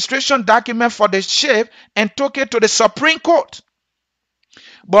registration document for the ship and took it to the Supreme Court.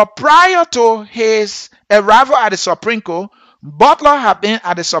 But prior to his arrival at the Supreme Court, Butler had been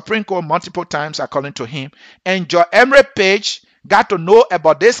at the Supreme Court multiple times, according to him, and Judge Emery Page got to know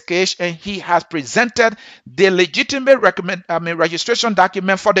about this case, and he has presented the legitimate registration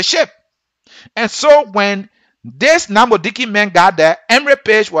document for the ship. And so when this Nwabudike man got there, Emery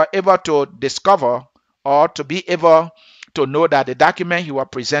Page was able to discover or to be able to know that the document he was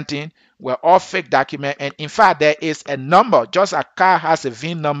presenting were all fake documents. And in fact, there is a number, just a car has a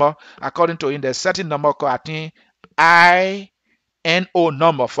VIN number, according to him, there's a certain number called, I think, INO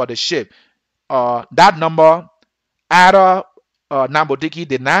number for the ship. That number, either Nwabudike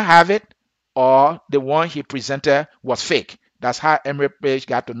did not have it, or the one he presented was fake. That's how Emery Page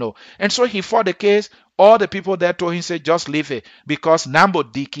got to know. And so he fought the case. All the people there told him, say, just leave it. Because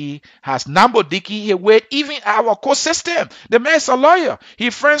Nwabudike, he weighed even our court system. The man is a lawyer.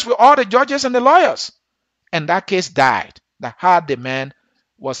 He's friends with all the judges and the lawyers. And that case died. That's how the man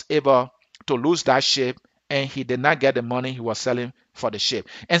was able to lose that ship, and he did not get the money he was selling for the ship.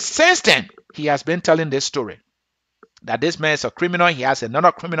 And since then, he has been telling this story, that this man is a criminal. He has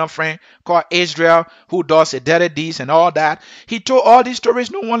another criminal friend called Israel who does a dirty deeds and all that. He told all these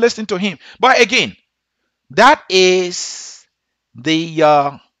stories. No one listened to him. But again, that is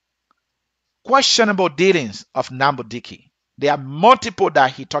the questionable dealings of Nwabudike. There are multiple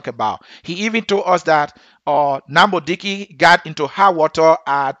that he talked about. He even told us that Nwabudike got into hot water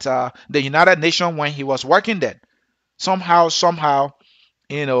at the United Nations when he was working there. Somehow,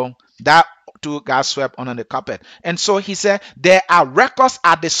 that too got swept under the carpet. And so he said there are records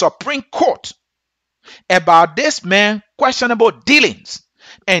at the Supreme Court about this man's questionable dealings,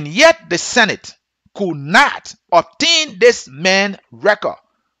 and yet the Senate could not obtain this man's record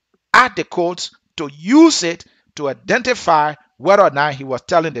at the courts to use it to identify whether or not he was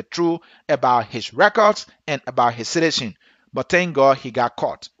telling the truth about his records and about his citizenship. But thank God he got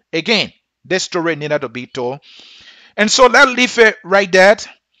caught. Again, this story needed to be told. And so let's leave it right there.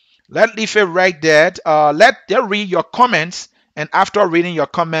 Let them read your comments, and after reading your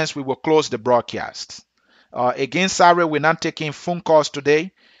comments, we will close the broadcast. Again, sorry, we're not taking phone calls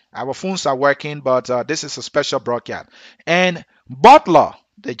today. Our phones are working, but this is a special broadcast. And Butler,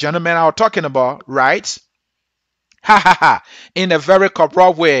 the gentleman I was talking about, writes, ha ha ha, in a very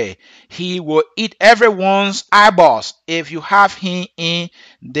corrupt way, he will eat everyone's eyeballs. If you have him in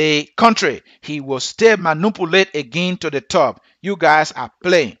the country, he will still manipulate again to the top. You guys are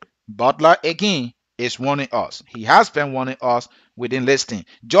playing. Butler again is warning us. He has been warning us within listening.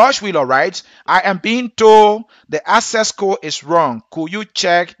 George Wheeler writes, I am being told the access code is wrong. Could you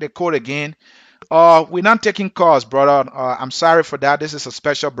check the code again? We're not taking calls, brother. I'm sorry for that. This is a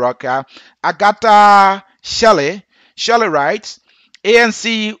special broadcast. Agatha Shelley writes,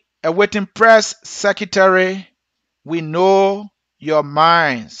 ANC awaiting press secretary. We know your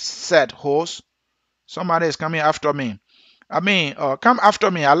mind, said host. Somebody is coming after me. Come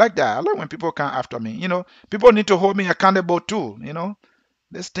after me. I like that. I like when people come after me. People need to hold me accountable too.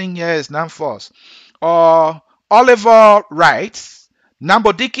 This thing here is not false. Oliver writes,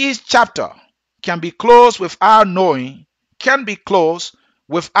 Nwabudike's chapter can be closed without knowing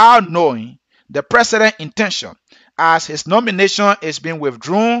the president's intention, as his nomination is being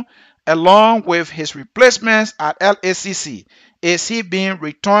withdrawn along with his replacements at LACC. Is he being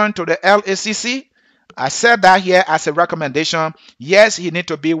returned to the LACC? I said that here as a recommendation. Yes, he needs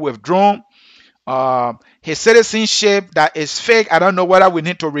to be withdrawn. His citizenship that is fake, I don't know whether we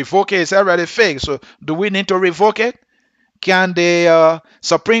need to revoke it. It's already fake. So do we need to revoke it? Can the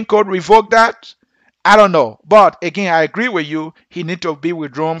Supreme Court revoke that? I don't know. But again, I agree with you. He needs to be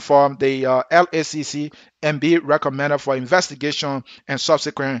withdrawn from the LACC and be recommended for investigation and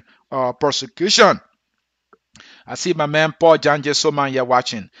subsequent prosecution. I see my man Paul Janje Soman here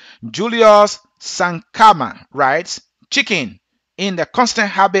watching. Julius Sankama writes, chicken in the constant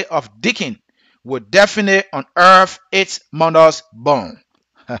habit of digging will definitely unearth its mother's bone.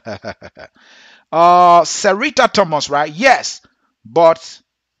 Sarita Thomas, right? Yes, but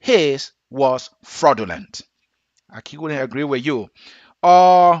his was fraudulent. I couldn't agree with you.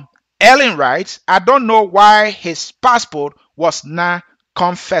 Ellen writes, I don't know why his passport was not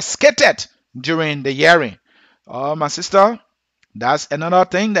confiscated during the hearing. My sister, that's another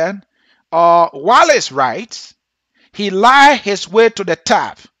thing then. Wallace writes, he lied his way to the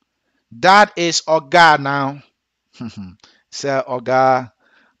top. That is Oga now. Say Oga.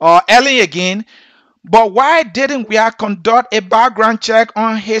 Ellen again, but why didn't we conduct a background check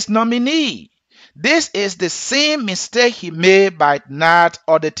on his nominee? This is the same mistake he made by not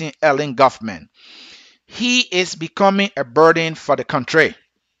auditing Ellen government. He is becoming a burden for the country.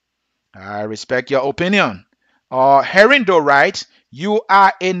 I respect your opinion. Herindo writes, you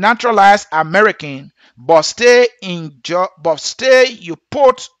are a naturalized American, but stay you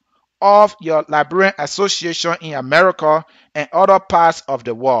put of your Liberian association in America and other parts of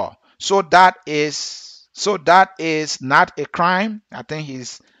the world. So that is not a crime. I think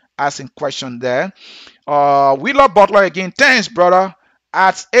he's asking question there. Wheeler Butler again, thanks brother.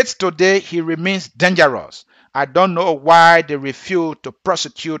 As it's today, he remains dangerous. I don't know why they refuse to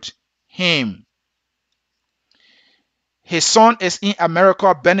prosecute him. His son is in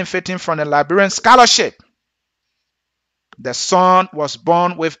America benefiting from a Liberian scholarship. The son was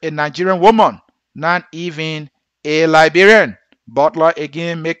born with a Nigerian woman, not even a Liberian. Butler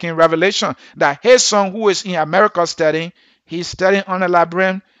again making revelation that his son who is in America studying, He's studying on a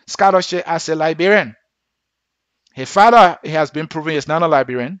Liberian scholarship as a Liberian. His father has been proven is not a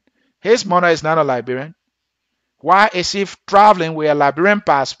Liberian. His mother is not a Liberian. Why is he traveling with a Liberian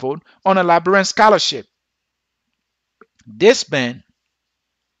passport on a Liberian scholarship? This man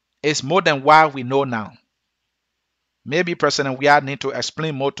is more than what we know now. Maybe President Weah need to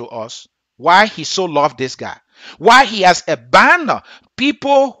explain more to us why he so loved this guy. Why he has abandoned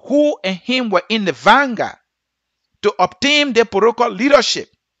people who and him were in the vanguard to obtain the political leadership.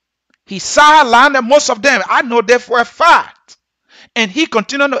 He sidelined most of them. I know that for a fact. And he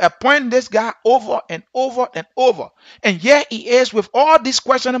continued to appoint this guy over and over and over. And here he is with all this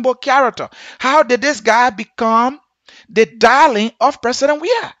questionable character. How did this guy become the darling of President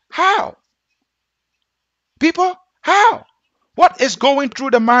Weah? How? People, how? What is going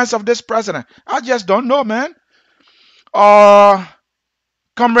through the minds of this president? I just don't know, man.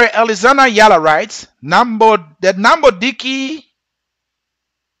 Comrade Alexander Yala writes, Ndubusi,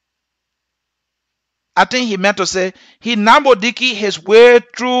 I think he meant to say, he Ndubusi his way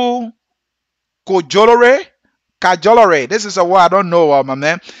through Cllr. This is a word I don't know, my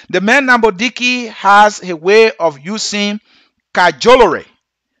man. The man Ndubusi has a way of using Cllr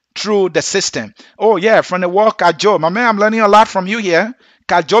through the system. Oh yeah, from the word cajole. My man, I'm learning a lot from you here.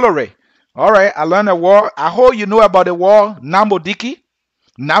 Cllr. All right, I learned a word. I hope you know about the word Ndubusi,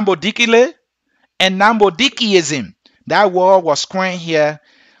 Nambodikile, and Nambodikiism. That word was coined here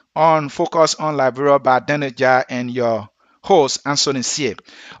on Focus on Liberia by Deneja and your host, Ansony Sieh.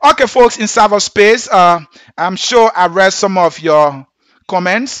 Okay, folks, in cyberspace, I'm sure I read some of your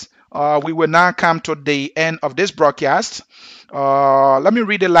comments. We will now come to the end of this broadcast. Let me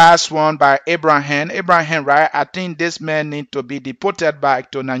read the last one by Abraham. Abraham, right? I think this man needs to be deported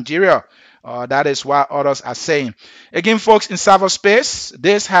back to Nigeria. That is what others are saying. Again, folks, in cyberspace,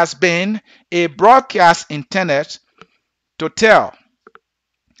 this has been a broadcast intended to tell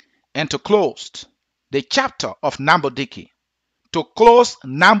and to close the chapter of Ndubusi, to close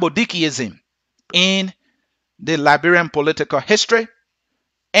Nambodikiism in the Liberian political history,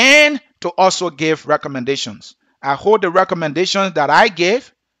 and to also give recommendations. I hope the recommendations that I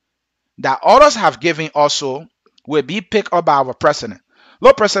gave, that others have given also, will be picked up by our president.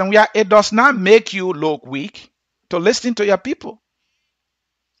 Look, President, it does not make you look weak to listen to your people.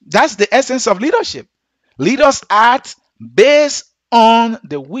 That's the essence of leadership. Leaders act based on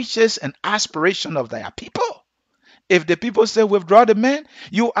the wishes and aspirations of their people. If the people say withdraw the man,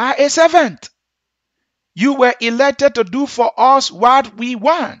 you are a servant. You were elected to do for us what we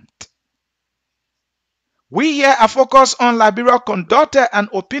want. We here at Focus on Liberia conducted an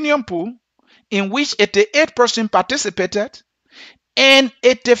opinion poll in which 88% participated and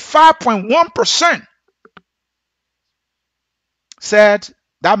 85.1% said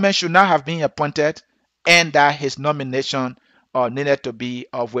that man should not have been appointed and that his nomination needed to be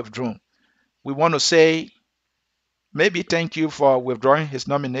withdrawn. We want to say maybe thank you for withdrawing his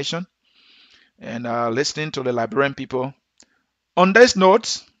nomination and listening to the Liberian people. On this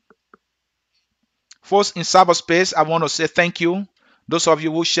note, folks in cyberspace, I want to say thank you. Those of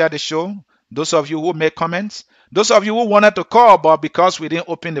you who share the show, those of you who make comments, those of you who wanted to call, but because we didn't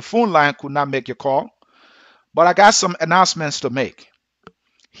open the phone line, could not make your call. But I got some announcements to make.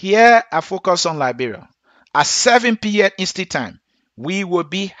 Here at Focus on Liberia, at 7 p.m. Eastern Time, we will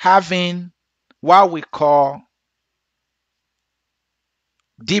be having what we call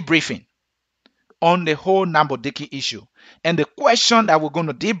debriefing on the whole Ndubusi issue. And the question that we're going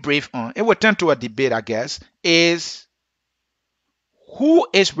to debrief on, it will turn to a debate, I guess, is who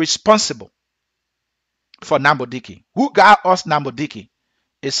is responsible for Ndubusi? Who got us Ndubusi?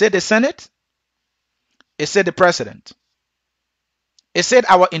 Is it the Senate? Is it the president? Is it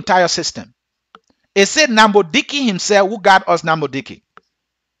our entire system? Is it Ndubusi himself who got us Ndubusi?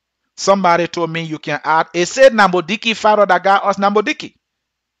 Somebody told me you can add, is it Ndubusi father that got us Ndubusi?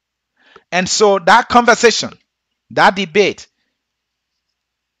 And so that conversation, that debate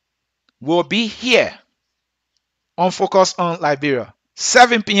will be here on Focus on Liberia,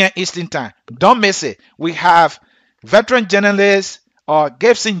 7 p.m. Eastern Time. Don't miss it. We have veteran journalist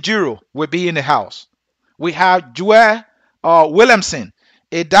Gibson Juro will be in the house. We have Joel Williamson,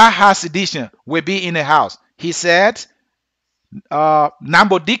 a die-hard edition, will be in the house. He said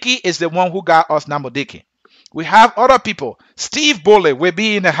Ndubusi is the one who got us Ndubusi. We have other people. Steve Bole will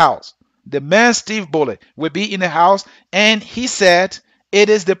be in the house. The man Steve Bole will be in the house, and he said it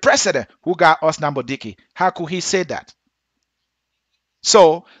is the president who got us Ndubusi. How could he say that?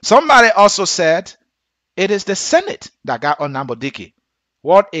 So somebody also said it is the Senate that got us Ndubusi.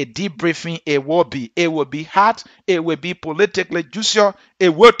 What a debriefing it will be. It will be hot. It will be politically juicier. It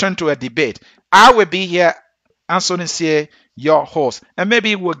will turn to a debate. I will be here Ansony Sieh, your host. And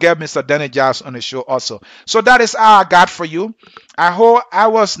maybe we'll get Mr. Danny Giles on the show also. So that is all I got for you. I hope I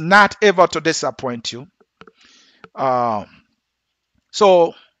was not able to disappoint you. Uh,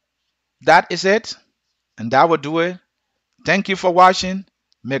 so that is it. And that will do it. Thank you for watching.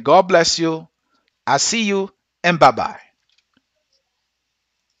 May God bless you. I see you and bye-bye.